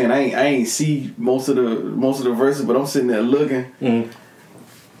 I'm just saying I ain't see most of the verses, but I'm sitting there looking.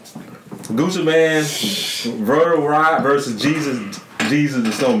 Gucci Man, Vertical Ride versus Jesus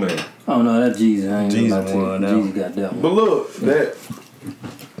the Snowman. Oh no, that's Jesus. I ain't Jesus about to. won that Jesus one. got that one. But look, that.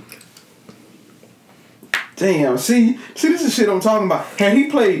 Damn, see, this is shit I'm talking about. Had he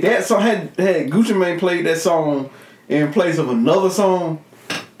played that song, had Gucci Mane played that song in place of another song,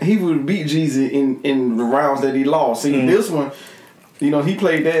 he would beat Jeezy in the rounds that he lost. See, this one, you know, he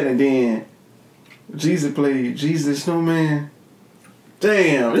played that and then Jeezy played Jesus Snowman.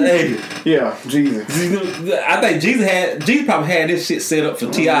 Damn. Hey. Yeah, Jeezy. I think Jeezy probably had this shit set up for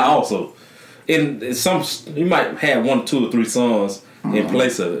T.I. also. In some, he might have 1, 2, or 3 songs in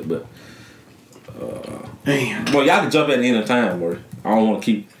place of it, but. Damn. Well, y'all can jump at the end of time, bro. I don't want to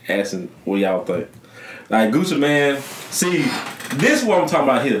keep asking what y'all think. Like Gucci Man, see, this is what I'm talking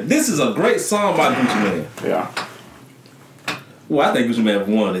about here. This is a great song by Gucci Man. Yeah. Well, I think Gucci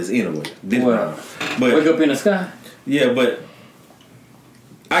Man won this anyway. This round. But Wake Up in the Sky. yeah, but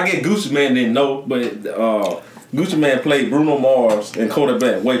I get Gucci Man didn't know, but Gucci Man played Bruno Mars and Kodak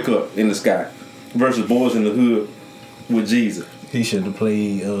Black Wake Up in the Sky versus Boys in the Hood with Jesus. He should have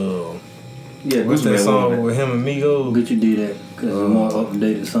played. Yeah, What's Gucci that Man song won with him and Migos? Gucci did that because it's a more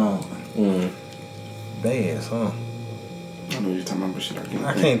updated song. that. Bad song. I know you're talking about, but shit,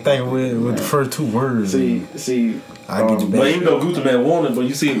 I can't think with the first two words. See. I get you back. But even though Gucci Man won it, but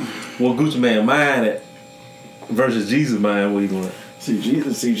you see what Gucci Man mind at versus Jesus mind, what he going? See,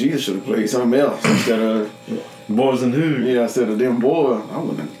 Jesus should have played something else instead of Boys in the Hood. Yeah, instead of them boys. I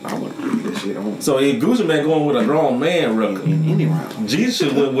wouldn't leave that shit on. So if Gucci Man going with a grown man record, In any round, Jesus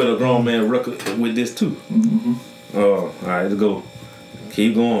should went with a grown man record with this too. Mm-hmm. Oh, all right, let's go.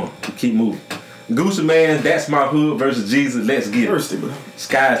 Keep going. Keep moving. Gucci Man, That's My Hood versus Jesus. Let's get thirsty, it. bro.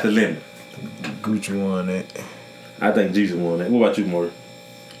 Sky's the limit. Gucci won that. I think Jesus won that. What about you, Maury?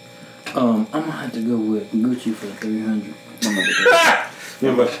 I'm gonna have to go with Gucci for 300.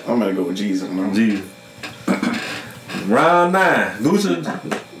 I'm gonna go with Jesus, man. Jesus. Round 9.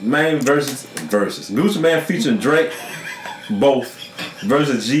 Gucci Man versus. Gucci Man featuring Drake, both,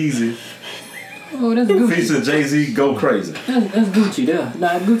 versus Jeezy. Oh, that's Gucci. Featuring Jay-Z, Go Crazy. That's Gucci there.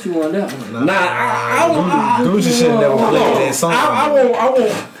 Nah, Gucci won that one. Gucci should never played that song. I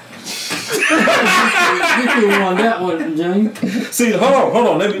won't. Gucci won that one, James. See, hold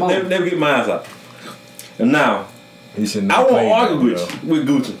on. Let me get mine out. And now, I won't argue with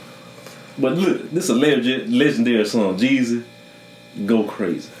Gucci. But look, this is a legendary song. Jeezy, Go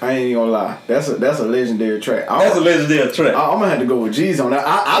Crazy. I ain't even gonna lie. That's a legendary track. That's a legendary track. I'm gonna have to go with Jeezy on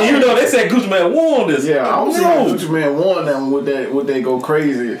that. Even though they said Gucci Man won this. Yeah, I don't see Gucci Man won that one with that Go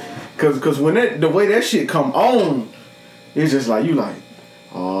Crazy. Cause when the way that shit come on, it's just like you like,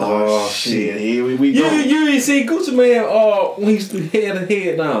 oh shit, here we go. You didn't see Gucci Man when he used to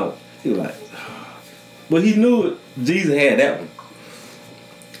head down. He was like, but he knew it. Jeezy had that one.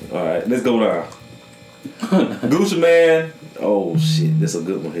 All right, let's go down. Gucci Man. Oh shit, this is a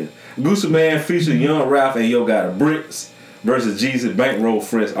good one here. Gucci Man featuring Young Ralph and Yo Gotta Bricks versus Jeezy, Bankroll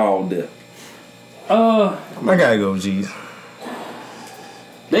Fresh All Day. I gotta go with Jeezy.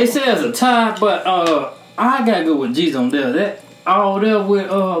 They say it's a tie, but I gotta go with Jeezy on there. That all there with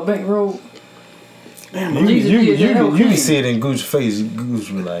Bankroll. Damn, you can see it in Gucci's face.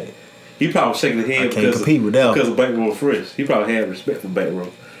 Gucci was like, He probably shaking his head I can't compete with that because of Bankroll Fresh. He probably had respect for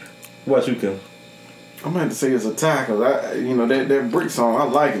Bankroll. What you can? I'm gonna have to say it's a tie because that brick song I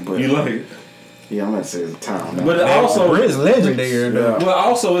like it, but You like it? yeah, I'm gonna say it's a tie on that. But it also it's legendary though. Well,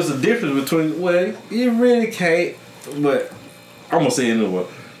 also it's a difference between you really can't. But I'm gonna say it anyway.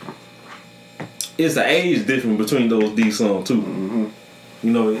 It's the age difference between these songs too. Mm-hmm.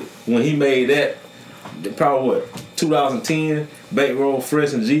 You know, when he made that, probably 2010, Bankroll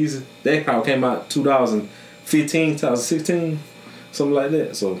Fresh and Jeezy. That probably came out 2015, 2016, something like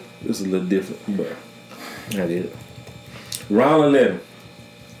that. So it's a little different, but I did it. Round 11.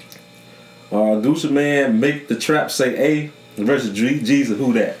 Gucci Man, Make the Trap Say A versus Jeezy.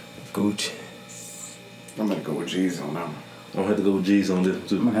 Who that? Gucci. I'm gonna go with Jeezy on that one. I'm gonna have to go with Jeezy on this one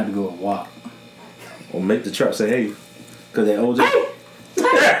too. I'm gonna have to go with WAP. Or Make the Trap Say Hey. Cause that OJ.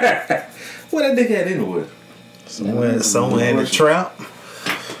 What that nigga had anywhere? Somewhere in the trap.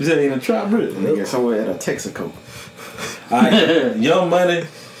 You said in the trap, bro? Nigga somewhere at a Texaco. Alright, Young Money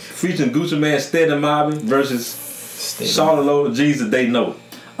featuring Gucci Man, Steady Mobbing versus Charlotte Loaded Jeezy, They Know.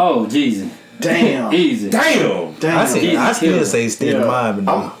 Oh, Jeezy. Damn. Easy. Damn. I still say Steady Mobbing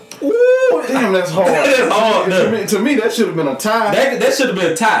though. Ooh, damn, that's hard. That's hard. To me, that should have been a tie. That should have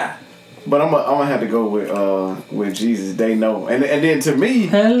been a tie. But I'm gonna have to go with Jesus. They Know, and then to me,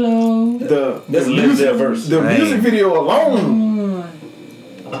 Hello. That's a legendary verse. The music video alone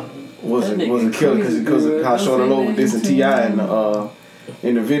That was a nigga killer crazy, because of how Shorty Low with this and T.I.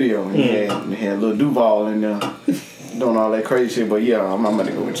 in the video. And he had Lil Duval in there doing all that crazy shit. But yeah, I'm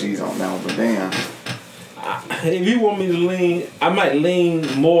gonna go with Jesus on that one. But damn, If you want me to lean, I might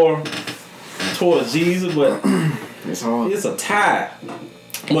lean more towards Jesus, but it's hard. it's a tie.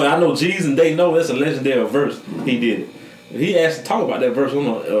 But I know Jeezy and They Know that's a legendary verse. He did it. He asked to talk about that verse on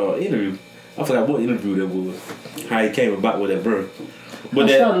an interview. I forgot what interview that was. How he came about with that verse. But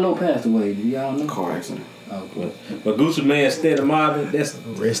Shawty Low passed away. Do y'all know? Car accident. Okay. But Gucci Man, Steady Mobbing, that's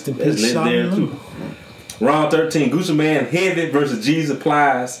Rest in peace, legendary Shawty Low. too. Round 13, Gucci Man, Heavy versus Jeezy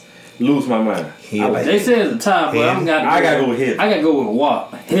Plies, Lose My Mind. I like They that. say it's a tie, but I gotta go with Heavy. I gotta go with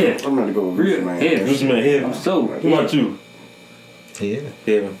WAP. Heavy. I'm gonna go with Gucci Man. Heavy. Gucci Man, Heavy. I'm so What about you? Yeah.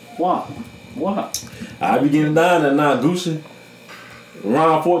 Heavy. WAP. I be getting down there now, Gucci.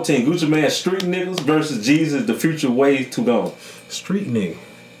 Round 14, Gucci Man, Street Niggas versus Jesus, The Future Way Too Gone. Street nigga.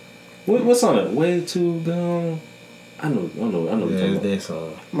 What's on it? Way Too Gone. I know. Yeah, that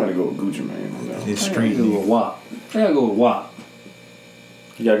song. I'm gonna go with Gucci Man on that one. It's I street gotta go nigga. with WAP. I gotta go with WAP.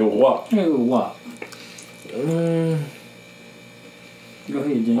 You gotta go with WAP. I gotta go with WAP. Go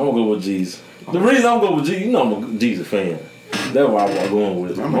ahead, I'm Jim. gonna go with Jesus. The reason I'm going with Jesus, you know I'm a Jesus fan. That's why I'm going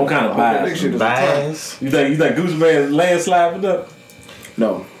with it. I'm kind of biased. Bias. You think Gucci Man landslide with that?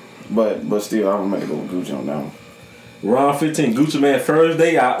 No, but still, I'm gonna go with Gucci on that one. Round 15, Gucci Man first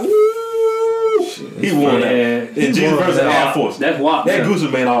day out. Ooh, he won that. And Jesus versus Air Force. That's WAP. That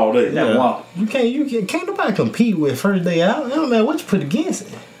Gucci Man all day. That's WAP. Can't nobody compete with first day out. It don't matter what you put against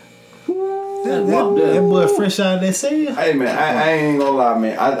it. That boy fresh out of that cell. Hey man, I ain't gonna lie,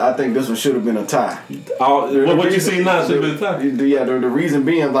 man. I think this one should have been a tie. What you see now should have been a tie. Yeah, the reason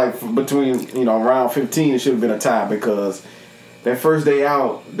being like between round 15 it should have been a tie because that first day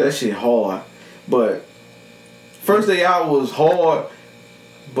out, that shit hard. But first day out was hard,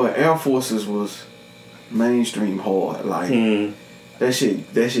 but Air Forces was mainstream hard. Like that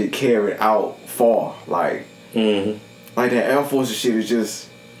shit carried out far. Like like that Air Forces shit is just.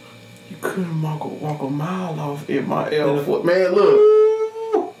 You couldn't walk a mile off in my Air Force. Man,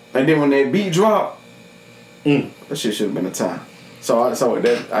 look. And then when that beat dropped, that shit should have been a tie. So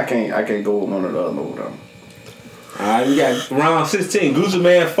that I can't go with one or the other over them. Alright, we got round 16. Gucci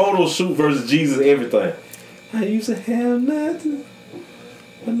Man photo shoot versus Jesus everything. I used to have nothing,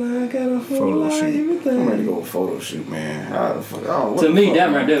 but now I got a whole lot of everything. I'm ready to go with photo shoot, man. To me, that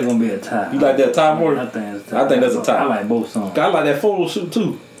right there is gonna be a tie. You like that tie more? I think it's a tie. I think that's a tie. I like both songs. I like that photo shoot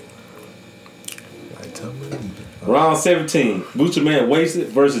too. Round 17, Gucci Man Wasted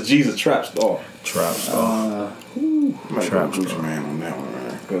versus Jesus Trap Star. Trap Star. Trap Gucci Man on that one,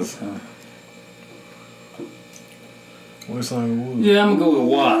 man. Cause what song was? Yeah, I'm gonna go with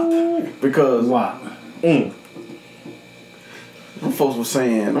WAP. Because WAP. them folks was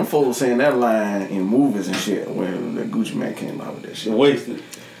saying that line in movies and shit when the Gucci Man came out with that shit. Wasted.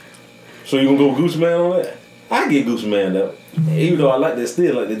 So you gonna go with Gucci Man on that? I get Gucci Man that. Even though I like that,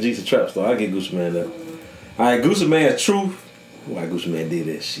 still like the Jesus Trap Star, I get Gucci Man that. Alright, Gucci Man Truth. Why Gucci Man did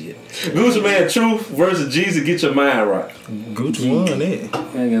that shit? Gucci Man Truth versus Jeezy Get Your Mind Right. Gucci won that.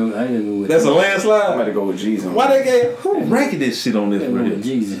 I gotta go with That's that. a landslide? I'm gonna go with Jeezy on Why that. they gave, who ranking this shit on this radio?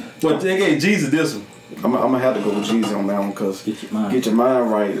 Jeezy. But they gave Jeezy this one. I'm gonna have to go with Jeezy on that one because Get Your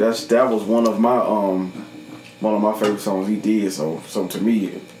Mind Right. That was one of my favorite songs he did. So to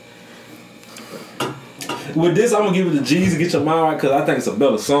me, With this, I'm gonna give it to Jeezy Get Your Mind Right because I think it's a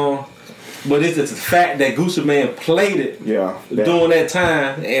better song. But it's just the fact that Gucci Man played it during that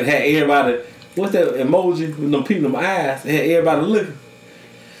time and had everybody, what's that emoji with them people in them eyes? It had everybody looking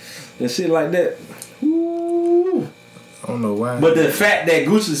and shit like that. Ooh. I don't know why. But the fact that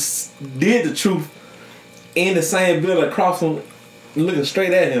Gucci did the truth in the same building across from looking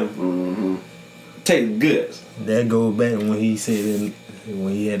straight at him, take guts. That goes back when he said when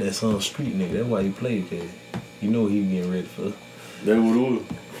he had that song Street Nigga. That's why he played that. You know he was getting ready for. That what it was.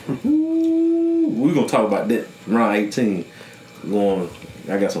 We're gonna talk about that round 18.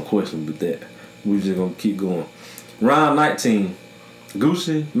 I got some questions with that. We just gonna keep going. Round 19,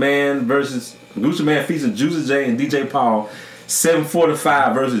 Gucci Man featuring Juicy J and DJ Paul.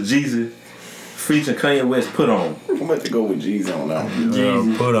 745 versus Jeezy featuring Kanye West. Put On. I'm about to go with Jeezy on that one.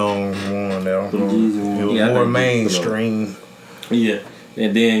 Jeezy. Put On one there. It was Yeah, more mainstream. Yeah,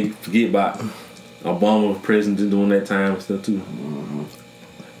 and then you forget about Obama was president during that time and stuff too.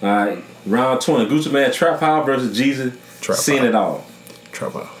 Alright, round 20, Gucci Man Trap House versus Jeezy. Seen It All.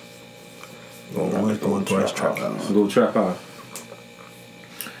 Trap House. Going twice Trap House. Go Trap House.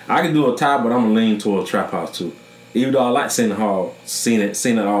 I can do a tie, but I'm gonna lean towards Trap House too. Even though I like Seen It All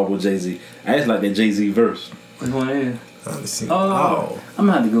with Jay-Z. I just like that Jay-Z verse. Which one is? I'm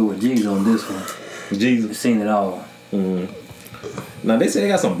gonna have to go with Jeezy on this one. Jeezy. Seen It All. Now they say they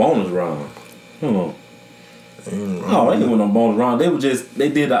got some bonus round. Hold on. Oh, they didn't win no bonus round. They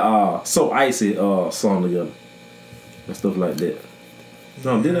did a So Icy song together and stuff like that.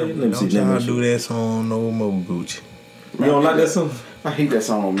 No, did they? Let me see. Don't do that song no more, Gucci. You don't like that song? I hate that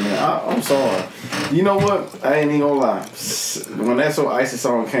song, man. I'm sorry. You know what? I ain't even gonna lie. When that So Icy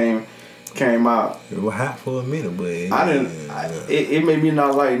song came out, It was hot for a minute, but it made me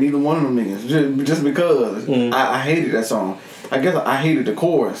not like neither one of them niggas just because I hated that song. I guess I hated the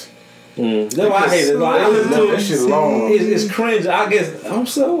chorus. That's why I hate it. Like, I listen to that shit long. It's cringe. I guess I'm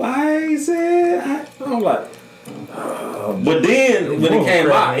so icy. I'm like, but then when it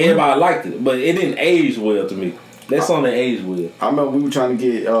came out, everybody liked it, but it didn't age well to me. That song didn't age well. I remember we were trying to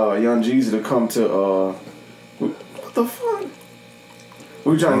get Young Jeezy to come to what the fuck?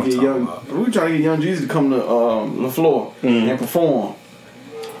 We were trying to get Young Jeezy to come to La Flor and perform.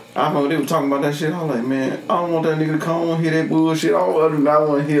 I remember they were talking about that shit. I was like, man, I don't want that nigga to come on hear that bullshit. I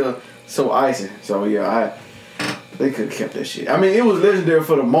want to hear So Icy. So yeah, they could have kept that shit. I mean, it was legendary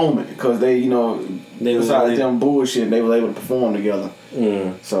for the moment because they besides them bullshit, they were able to perform together.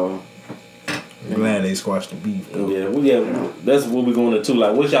 So I'm glad they squashed the beef. Though. Yeah, that's what we're going into.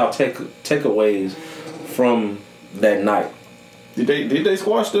 Like, what's y'all takeaways from that night? Did they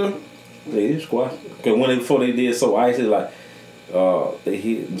squash the? They did squash. Cause before they did So Icy, like they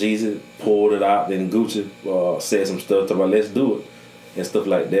hit Jeezy, pulled it out, then Gucci said some stuff about let's do it and stuff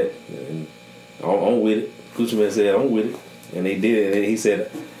like that. And I'm with it. Gucci Man said I'm with it, and they did it. And he said,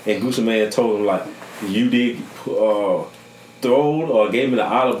 and Gucci Man told him like, you did throw or gave me the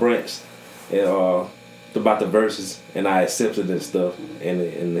olive branch and about the verses, and I accepted and stuff.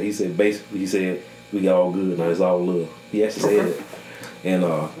 And he said basically we all good now, it's all love. He actually said it. And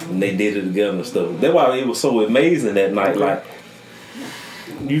they did it together and stuff. That's why it was so amazing that night. Like,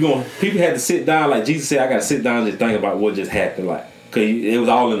 people had to sit down, like Jesus said, I got to sit down and just think about what just happened. Like, cause it was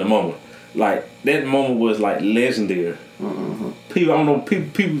all in the moment. Like, that moment was like legendary. People, I don't know,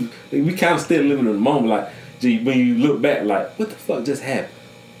 people, we kind of still living in the moment. Like, when you look back, like, what the fuck just happened?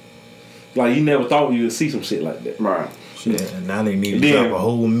 Like, you never thought you would see some shit like that. Right. Yeah, and now they need to drop a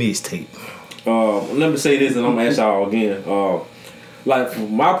whole mixtape. Let me say this, and I'm gonna ask y'all again. Like,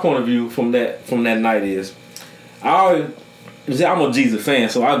 from my point of view from that night is, I'm a Jeezy fan,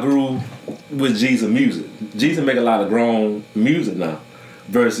 so I grew with Jeezy music. Jeezy make a lot of grown music now.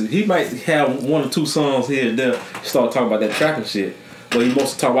 Versus, he might have one or two songs here and there, start talking about that trapping shit, but he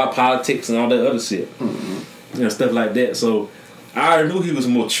mostly talk about politics and all that other shit, and stuff like that. So I already knew he was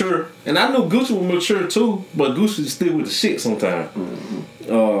mature, and I knew Gucci was mature too, but Gucci is still with the shit sometimes.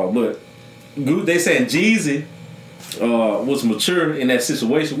 But they saying Jeezy was mature in that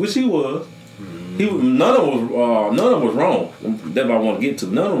situation, which he was. None of them was wrong. That's what I want to get to.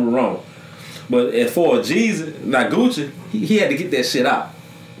 None of them were wrong. But as far as Jeezy, like Gucci, he had to get that shit out.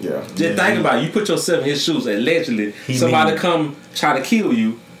 Yeah. Just think about it. You put yourself in his shoes. Allegedly, somebody come try to kill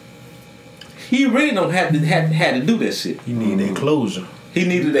you. He really don't had to do that shit. He needed that closure. He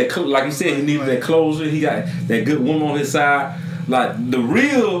needed that, like you said, he needed that closure. He got that good woman on his side. Like the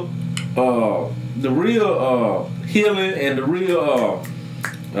real healing and the real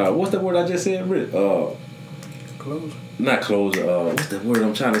what's the word I just said? Closure. Not closure. What's the word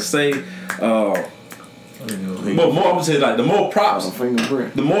I'm trying to say? But more, I'm gonna say like the more props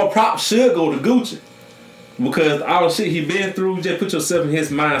should go to Gucci, because all the shit he been through. Just put yourself in his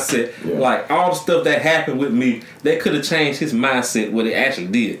mindset. Yeah. Like all the stuff that happened with me, that could have changed his mindset. What it actually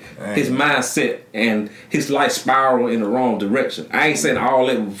did, his mindset and his life spiral in the wrong direction. I ain't saying all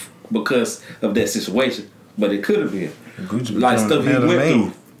that because of that situation, but it could have been like stuff he went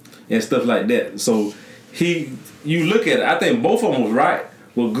through and stuff like that. So you look at it. I think both of them was right.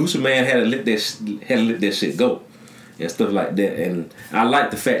 Well, Gucci Man had to let that shit go and stuff like that. And I like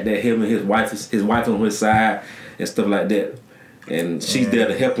the fact that him and his wife on his side and stuff like that. And she's there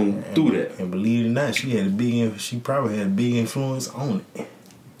to help him through that. And believe it or not, she probably had a big influence on it.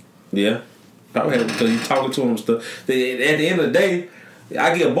 Yeah, probably had, because you talking to him and stuff. At the end of the day,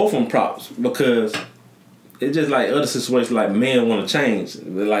 I give both of them props, because it's just like other situations, like men want to change.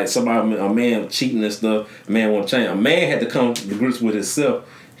 Like a man cheating and stuff, a man want to change. A man had to come to grips with himself.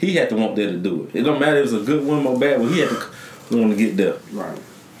 He had to want there to do it. It don't matter if it was a good woman or bad one, he had to want to get there. Right.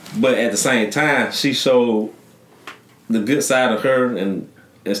 But at the same time, she showed the good side of her and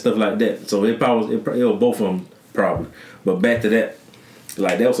stuff like that. So it was both of them probably. But back to that,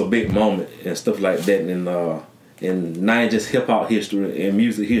 like that was a big moment and stuff like that. And not just hip hop history and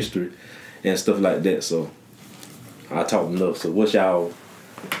music history and stuff like that. So I talk enough. So what's y'all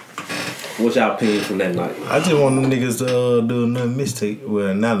opinion from that night? I just want them niggas to do another mixtape.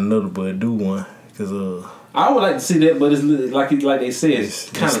 Well, not another, but do one. Cause I would like to see that, but it's like they said, it's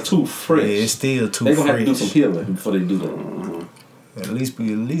kind of too fresh. Yeah, it's still too fresh. They're gonna have to do some healing before they do that. At least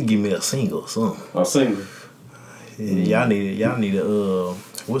give me a single or something. A single. Yeah, y'all need a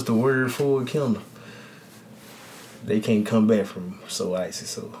what's the word for it, Kendall? They can't come back from So Icy,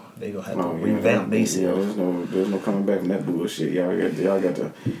 so they gonna have to revamp themselves. Yeah, there's no coming back from that bullshit. Y'all got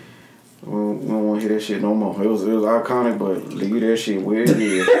to. We don't want to hear that shit no more. It was iconic, but leave that shit where it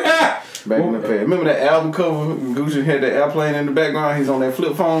is. Back in the past. Remember that album cover? Gucci had the airplane in the background. He's on that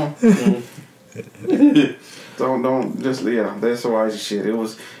flip phone. Don't just that's So Icy shit. It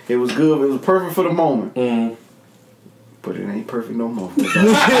was good. It was perfect for the moment. But it ain't perfect no more. They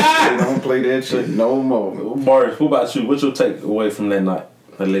don't play that shit no more. Boris, what about you? What's your take away from that night?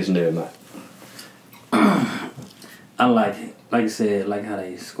 That legendary night? I like it. Like I said, like how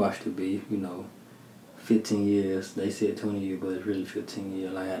they squashed the beef, 15 years. They said 20 years, but it's really 15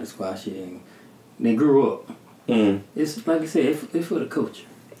 years. Like how they squash it, and they grew up. It's like I said, it's for the culture.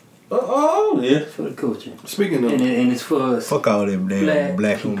 Oh yeah, for the culture. Speaking of, and it's for fuck all them damn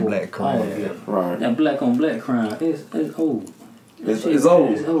black on black crime. Right. That black on black crime is old. It's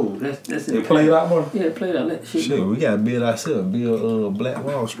old. It's old. That's it. Played out more. Yeah, it played out. Let shit Shit, go. we gotta build ourselves. Build Black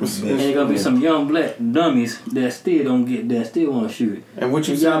Wall Street. And there gonna be some young black dummies that still don't get that, still want to shoot it. And what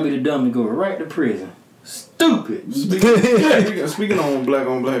you y'all say? be the dummy go right to prison. Stupid. Speaking on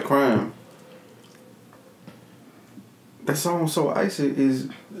black crime, that song "So Icy"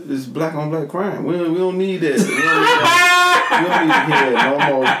 is black on black crime. We don't need that. We don't need to hear that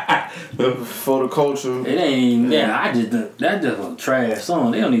no more for the culture. It ain't. Yeah, that's just a trash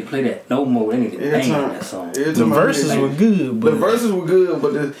song. They don't need to play that no more. They need to ban that song. The verses were good, but the verses were good,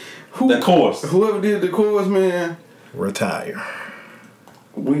 but the chorus. Whoever did the chorus, man, retire.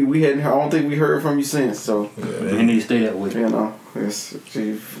 We hadn't. I don't think we heard from you since. So They need to stay that way. you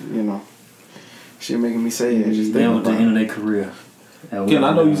know, she making me say it. Just That thinking was the about end it. of their career. Ken,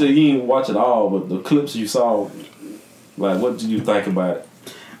 I know you said you didn't watch it all, but the clips you saw, like, what did you think about it?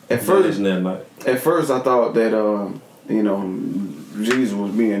 At first, that night? At first, I thought that Jeezy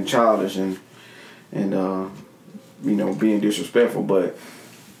was being childish and being disrespectful. But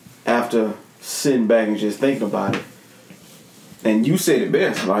after sitting back and just thinking about it, and you said it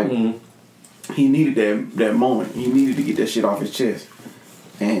best, like he needed that moment. He needed to get that shit off his chest.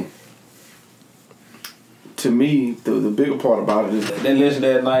 And to me, the bigger part about it is they listened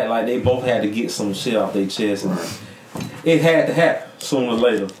that night like they both had to get some shit off their chest, and it had to happen sooner or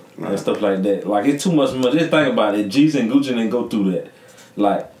later and stuff like that. Like, it's too much. Just think about it. Jeezy and Gucci didn't go through that.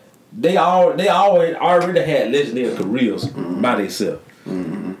 Like, they already had legendary careers by themselves.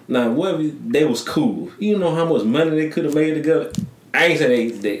 Now, whether they was cool, you know how much money they could have made together. I ain't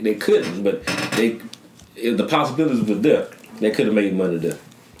saying they couldn't, but if the possibilities were there, they could have made money there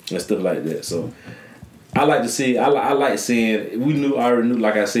and stuff like that. So I like to see. I like seeing. I already knew.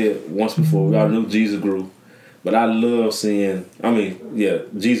 Like I said once before, we already knew Jeezy grew, but I love seeing.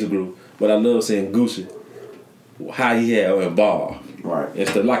 Jeezy grew, but I love seeing Gucci, how he had involved, right. And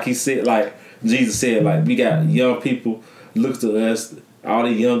stuff. Like he said, like Jesus said, like, we got young people look to us. All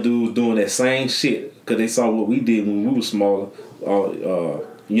the young dudes doing that same shit because they saw what we did when we were smaller,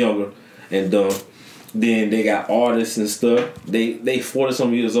 younger, and dumb. Then they got artists and stuff. They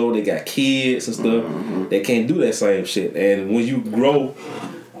 40-some years old. They got kids and stuff. They can't do that same shit. And when you grow,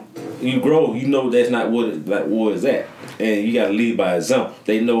 you know that's not what it's at. And you got to lead by example.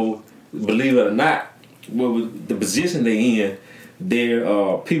 They know, believe it or not, the position they in,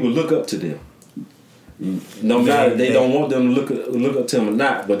 their people look up to them. No matter they don't want them to look up to them or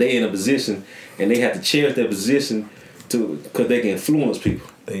not, but they in a position and they have to cherish their position because they can influence people.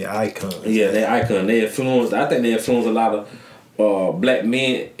 They icons. Yeah, they icon. They influence. I think they influence a lot of black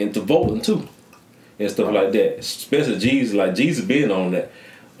men into voting too, and stuff like that. Especially Jeezy. Like, Jeezy been on that.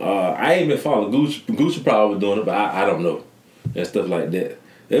 I ain't been following Gucci. Gucci probably was doing it, but I don't know, and stuff like that.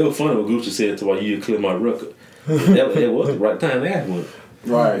 It was funny what Gucci said to why you clear my record. That was the right time to ask one.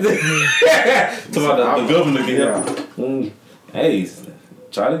 Right. Talking about the governor get Hey,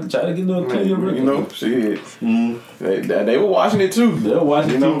 try to get them clear your record. You know, shit. They were watching it too. They were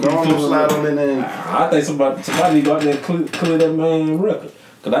watching it too. Go on and slide on in there. I think somebody go out there and clear that man record.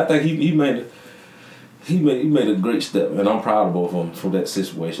 Cause I think he made a great step, and I'm proud of both of them from that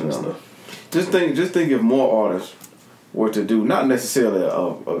situation and stuff. Just think if more artists were to do not necessarily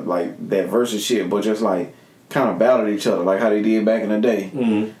like that versus shit, but just like kind of battled each other like how they did back in the day.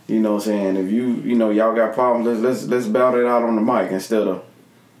 You know what I'm saying? If y'all got problems, let's battle it out on the mic instead of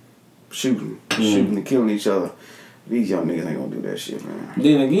shooting and killing each other. These young niggas ain't gonna do that shit, man.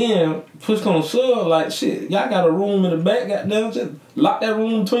 Then again, push on shove, like, shit, y'all got a room in the back, goddamn, just lock that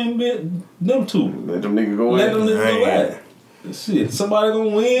room between them two. Let them niggas go at it. Shit, somebody gonna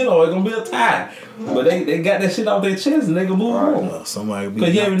win or it's gonna be a tie. But they got that shit off their chest and they can move on. Somebody be.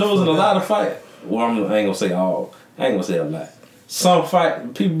 Because you ever notice in a lot of fights, well, I ain't gonna say all. I ain't gonna say a lot.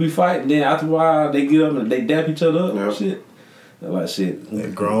 Some people be fighting, then after a while they get up and they dap each other up and shit. They're like, shit.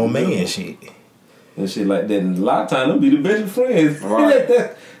 That grown man shit. And shit like that. And a lot of times they'll be the best of friends.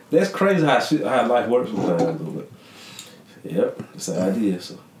 Right. That's crazy how life works sometimes. But yep, it's an idea.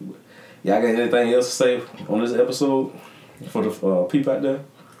 So, y'all got anything else to say on this episode for the people out there?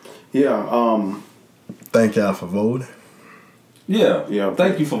 Yeah. Thank y'all for voting. Yeah.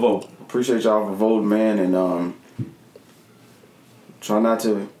 Thank you for voting. Appreciate y'all for voting, man, and try not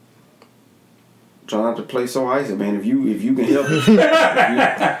to play so icy, man. If you can help it,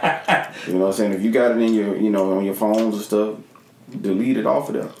 you know what I'm saying. If you got it in your on your phones and stuff, delete it off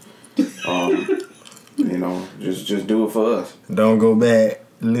of there. Just do it for us. Don't go back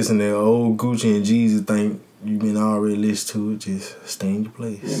listen to old Gucci and Jeezy think you been already listened to it. Just stay in your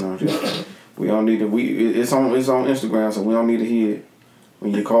place. We don't need to. It's on Instagram, so we don't need to hear it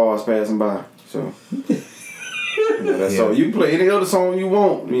when your car's passing by. So So you play any other song you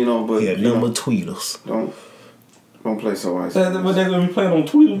want, but number tweeters. Don't play So Icy. But they're gonna be playing on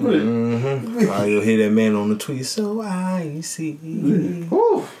Twitter, right? You'll hear that man on the tweet. So icy.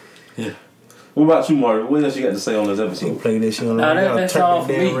 Ooh. Yeah. What about you, Mario? What else you got to say on this episode? Play that shit on the that's all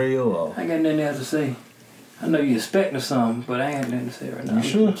for me. radio off. I ain't got nothing else to say. I know you expecting something, but I ain't got nothing to say right now. You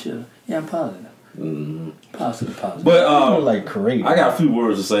sure? Chill. Yeah, I'm positive. Positive. But like creative. I got a few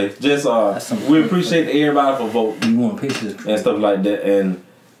words to say. Just we appreciate everybody for voting. You want pictures and stuff like that, and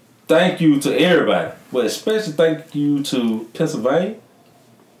thank you to everybody, but especially thank you to Pennsylvania,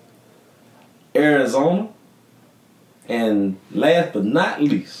 Arizona, and last but not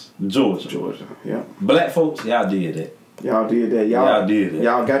least, Georgia. Yeah. Black folks, y'all did that. Y'all did that. Y'all did that.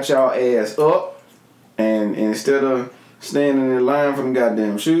 Y'all got y'all ass up, and instead of standing in line for them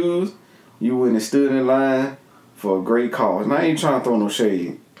goddamn shoes, you went and stood in line for a great cause. And I ain't trying to throw no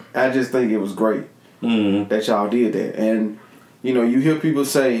shade. I just think it was great that y'all did that. And you hear people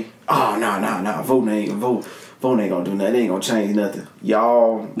say, "Oh, no, voting ain't gonna do nothing. It ain't gonna change nothing."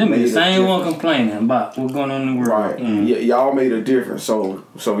 Y'all, them the same one complaining about what's going on in the world. Right? Y'all made a difference. So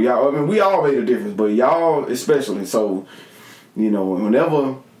y'all. I mean, we all made a difference, but y'all especially. So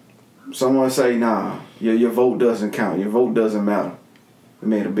whenever someone say, "Nah, your vote doesn't count. Your vote doesn't matter," it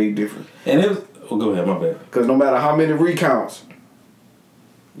made a big difference. And it was. Oh, go ahead. My bad. Because no matter how many recounts,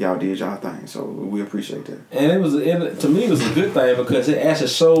 y'all did y'all thing. So we appreciate that. And to me, it was a good thing because it actually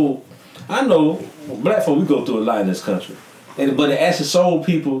showed. I know black folk, we go through a lot in this country, but it actually showed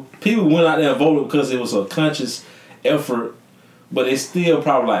people went out there and voted because it was a conscious effort, but it's still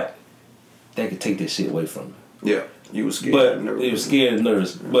probably like they could take this shit away from you. Yeah, you was scared. But it was scared and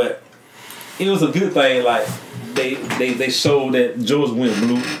nervous. Yeah. But it was a good thing. Like they showed that Georgia went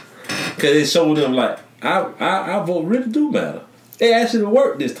blue because it showed them like our vote really do matter. It actually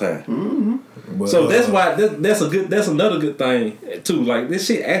worked this time. But, so that's why that's another good thing too. Like this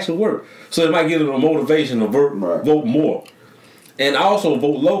shit actually worked. So it might give them a motivation to vote more, and also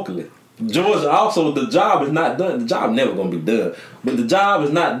vote locally. Georgia also, the job is not done. The job never gonna be done, but the job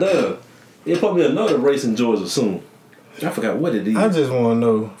is not done. It put me another race in Georgia soon. I forgot what it is. I just want to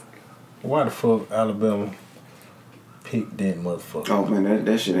know why the fuck Alabama picked that motherfucker. Oh man,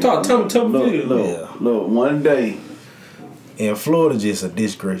 that shit. Tell me. Look, one day. And Florida just a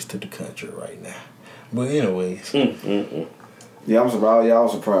disgrace to the country right now. But anyways. Yeah, I'm surprised. Y'all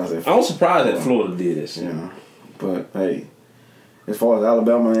surprised that. I'm surprised that Florida did this. Yeah. But hey, as far as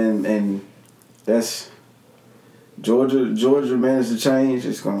Alabama and that's Georgia managed to change,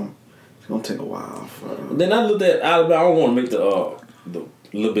 it's gonna take a while. Then I looked at Alabama. I don't want to make the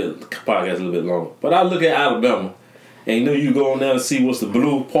little bit podcast a little bit longer, but I look at Alabama, and you go on there and see what's the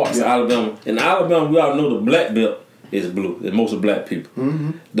blue parts of Alabama. In Alabama, we all know the black belt is blue. It's most of black people.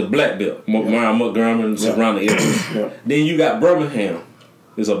 The black belt, around Montgomery and surrounding areas. Then you got Birmingham.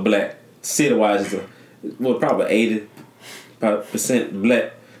 It's a black city-wise. It's probably 80%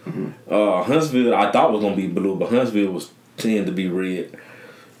 black. Huntsville, I thought was gonna be blue, but Huntsville was tending to be red.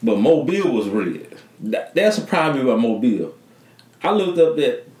 But Mobile was red. That surprised me about Mobile. I looked up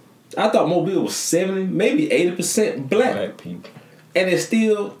that. I thought Mobile was 70, maybe 80% black people, and it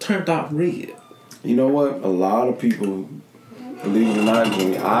still turned out red. You know what? A lot of people, believe it or not,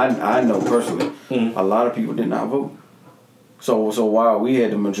 I know personally, a lot of people did not vote. So while we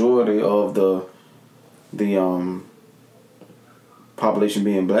had the majority of the population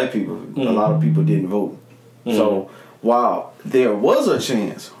being black people, a lot of people didn't vote. So while there was a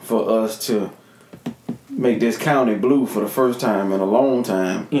chance for us to make this county blue for the first time in a long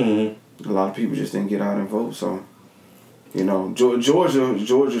time, a lot of people just didn't get out and vote. So.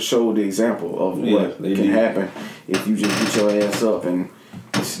 Georgia showed the example of what can happen if you just get your ass up and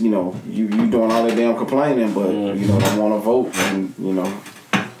it's, you doing all that damn complaining, but don't want to vote and.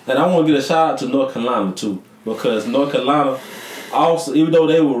 And I want to give a shout out to North Carolina too, because North Carolina also, even though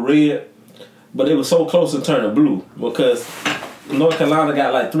they were red, but they were so close to turning blue, because North Carolina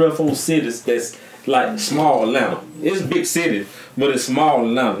got like 3 or 4 cities that's like small Atlanta. It's a big city, but it's small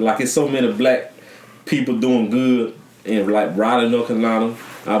Atlanta. Like it's so many black people doing good. In like Raleigh, North Carolina,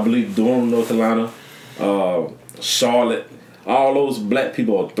 I believe Durham, North Carolina, Charlotte, all those black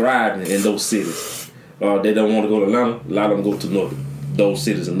people are thriving in those cities. They don't want to go to Atlanta. A lot of them go to those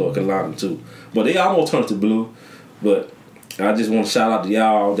cities in North Carolina too. But they almost turned to blue. But I just want to shout out to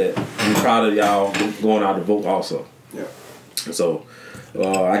y'all that I'm proud of y'all going out to vote also. Yeah. So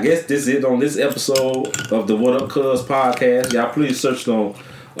I guess this is it on this episode of the What Up Cuz podcast. Y'all please search on.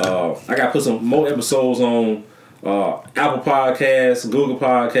 I got to put some more episodes on. Apple Podcasts, Google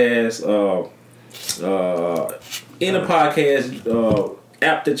Podcasts, any podcast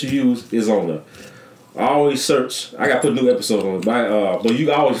app that you use is on there. always search. I got to put new episodes on it. But you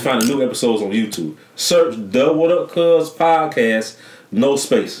can always find the new episodes on YouTube. Search the What Up Cuz podcast, no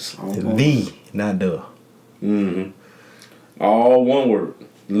spaces. The, not the. All one word.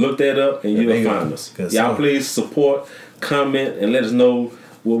 Look that up and you'll find us. Y'all please support, comment, and let us know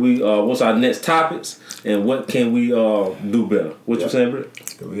what's our next topics and what can we do better. What you saying,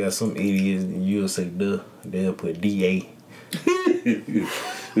 Britt? We got some idiots and you'll say the, they'll put DA.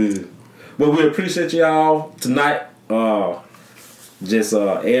 But we appreciate y'all tonight. Just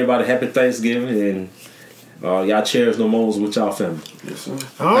everybody happy Thanksgiving and y'all cherish no moments with y'all family. Yes, sir.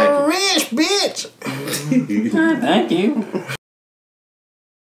 I'm rich, bitch. Thank you.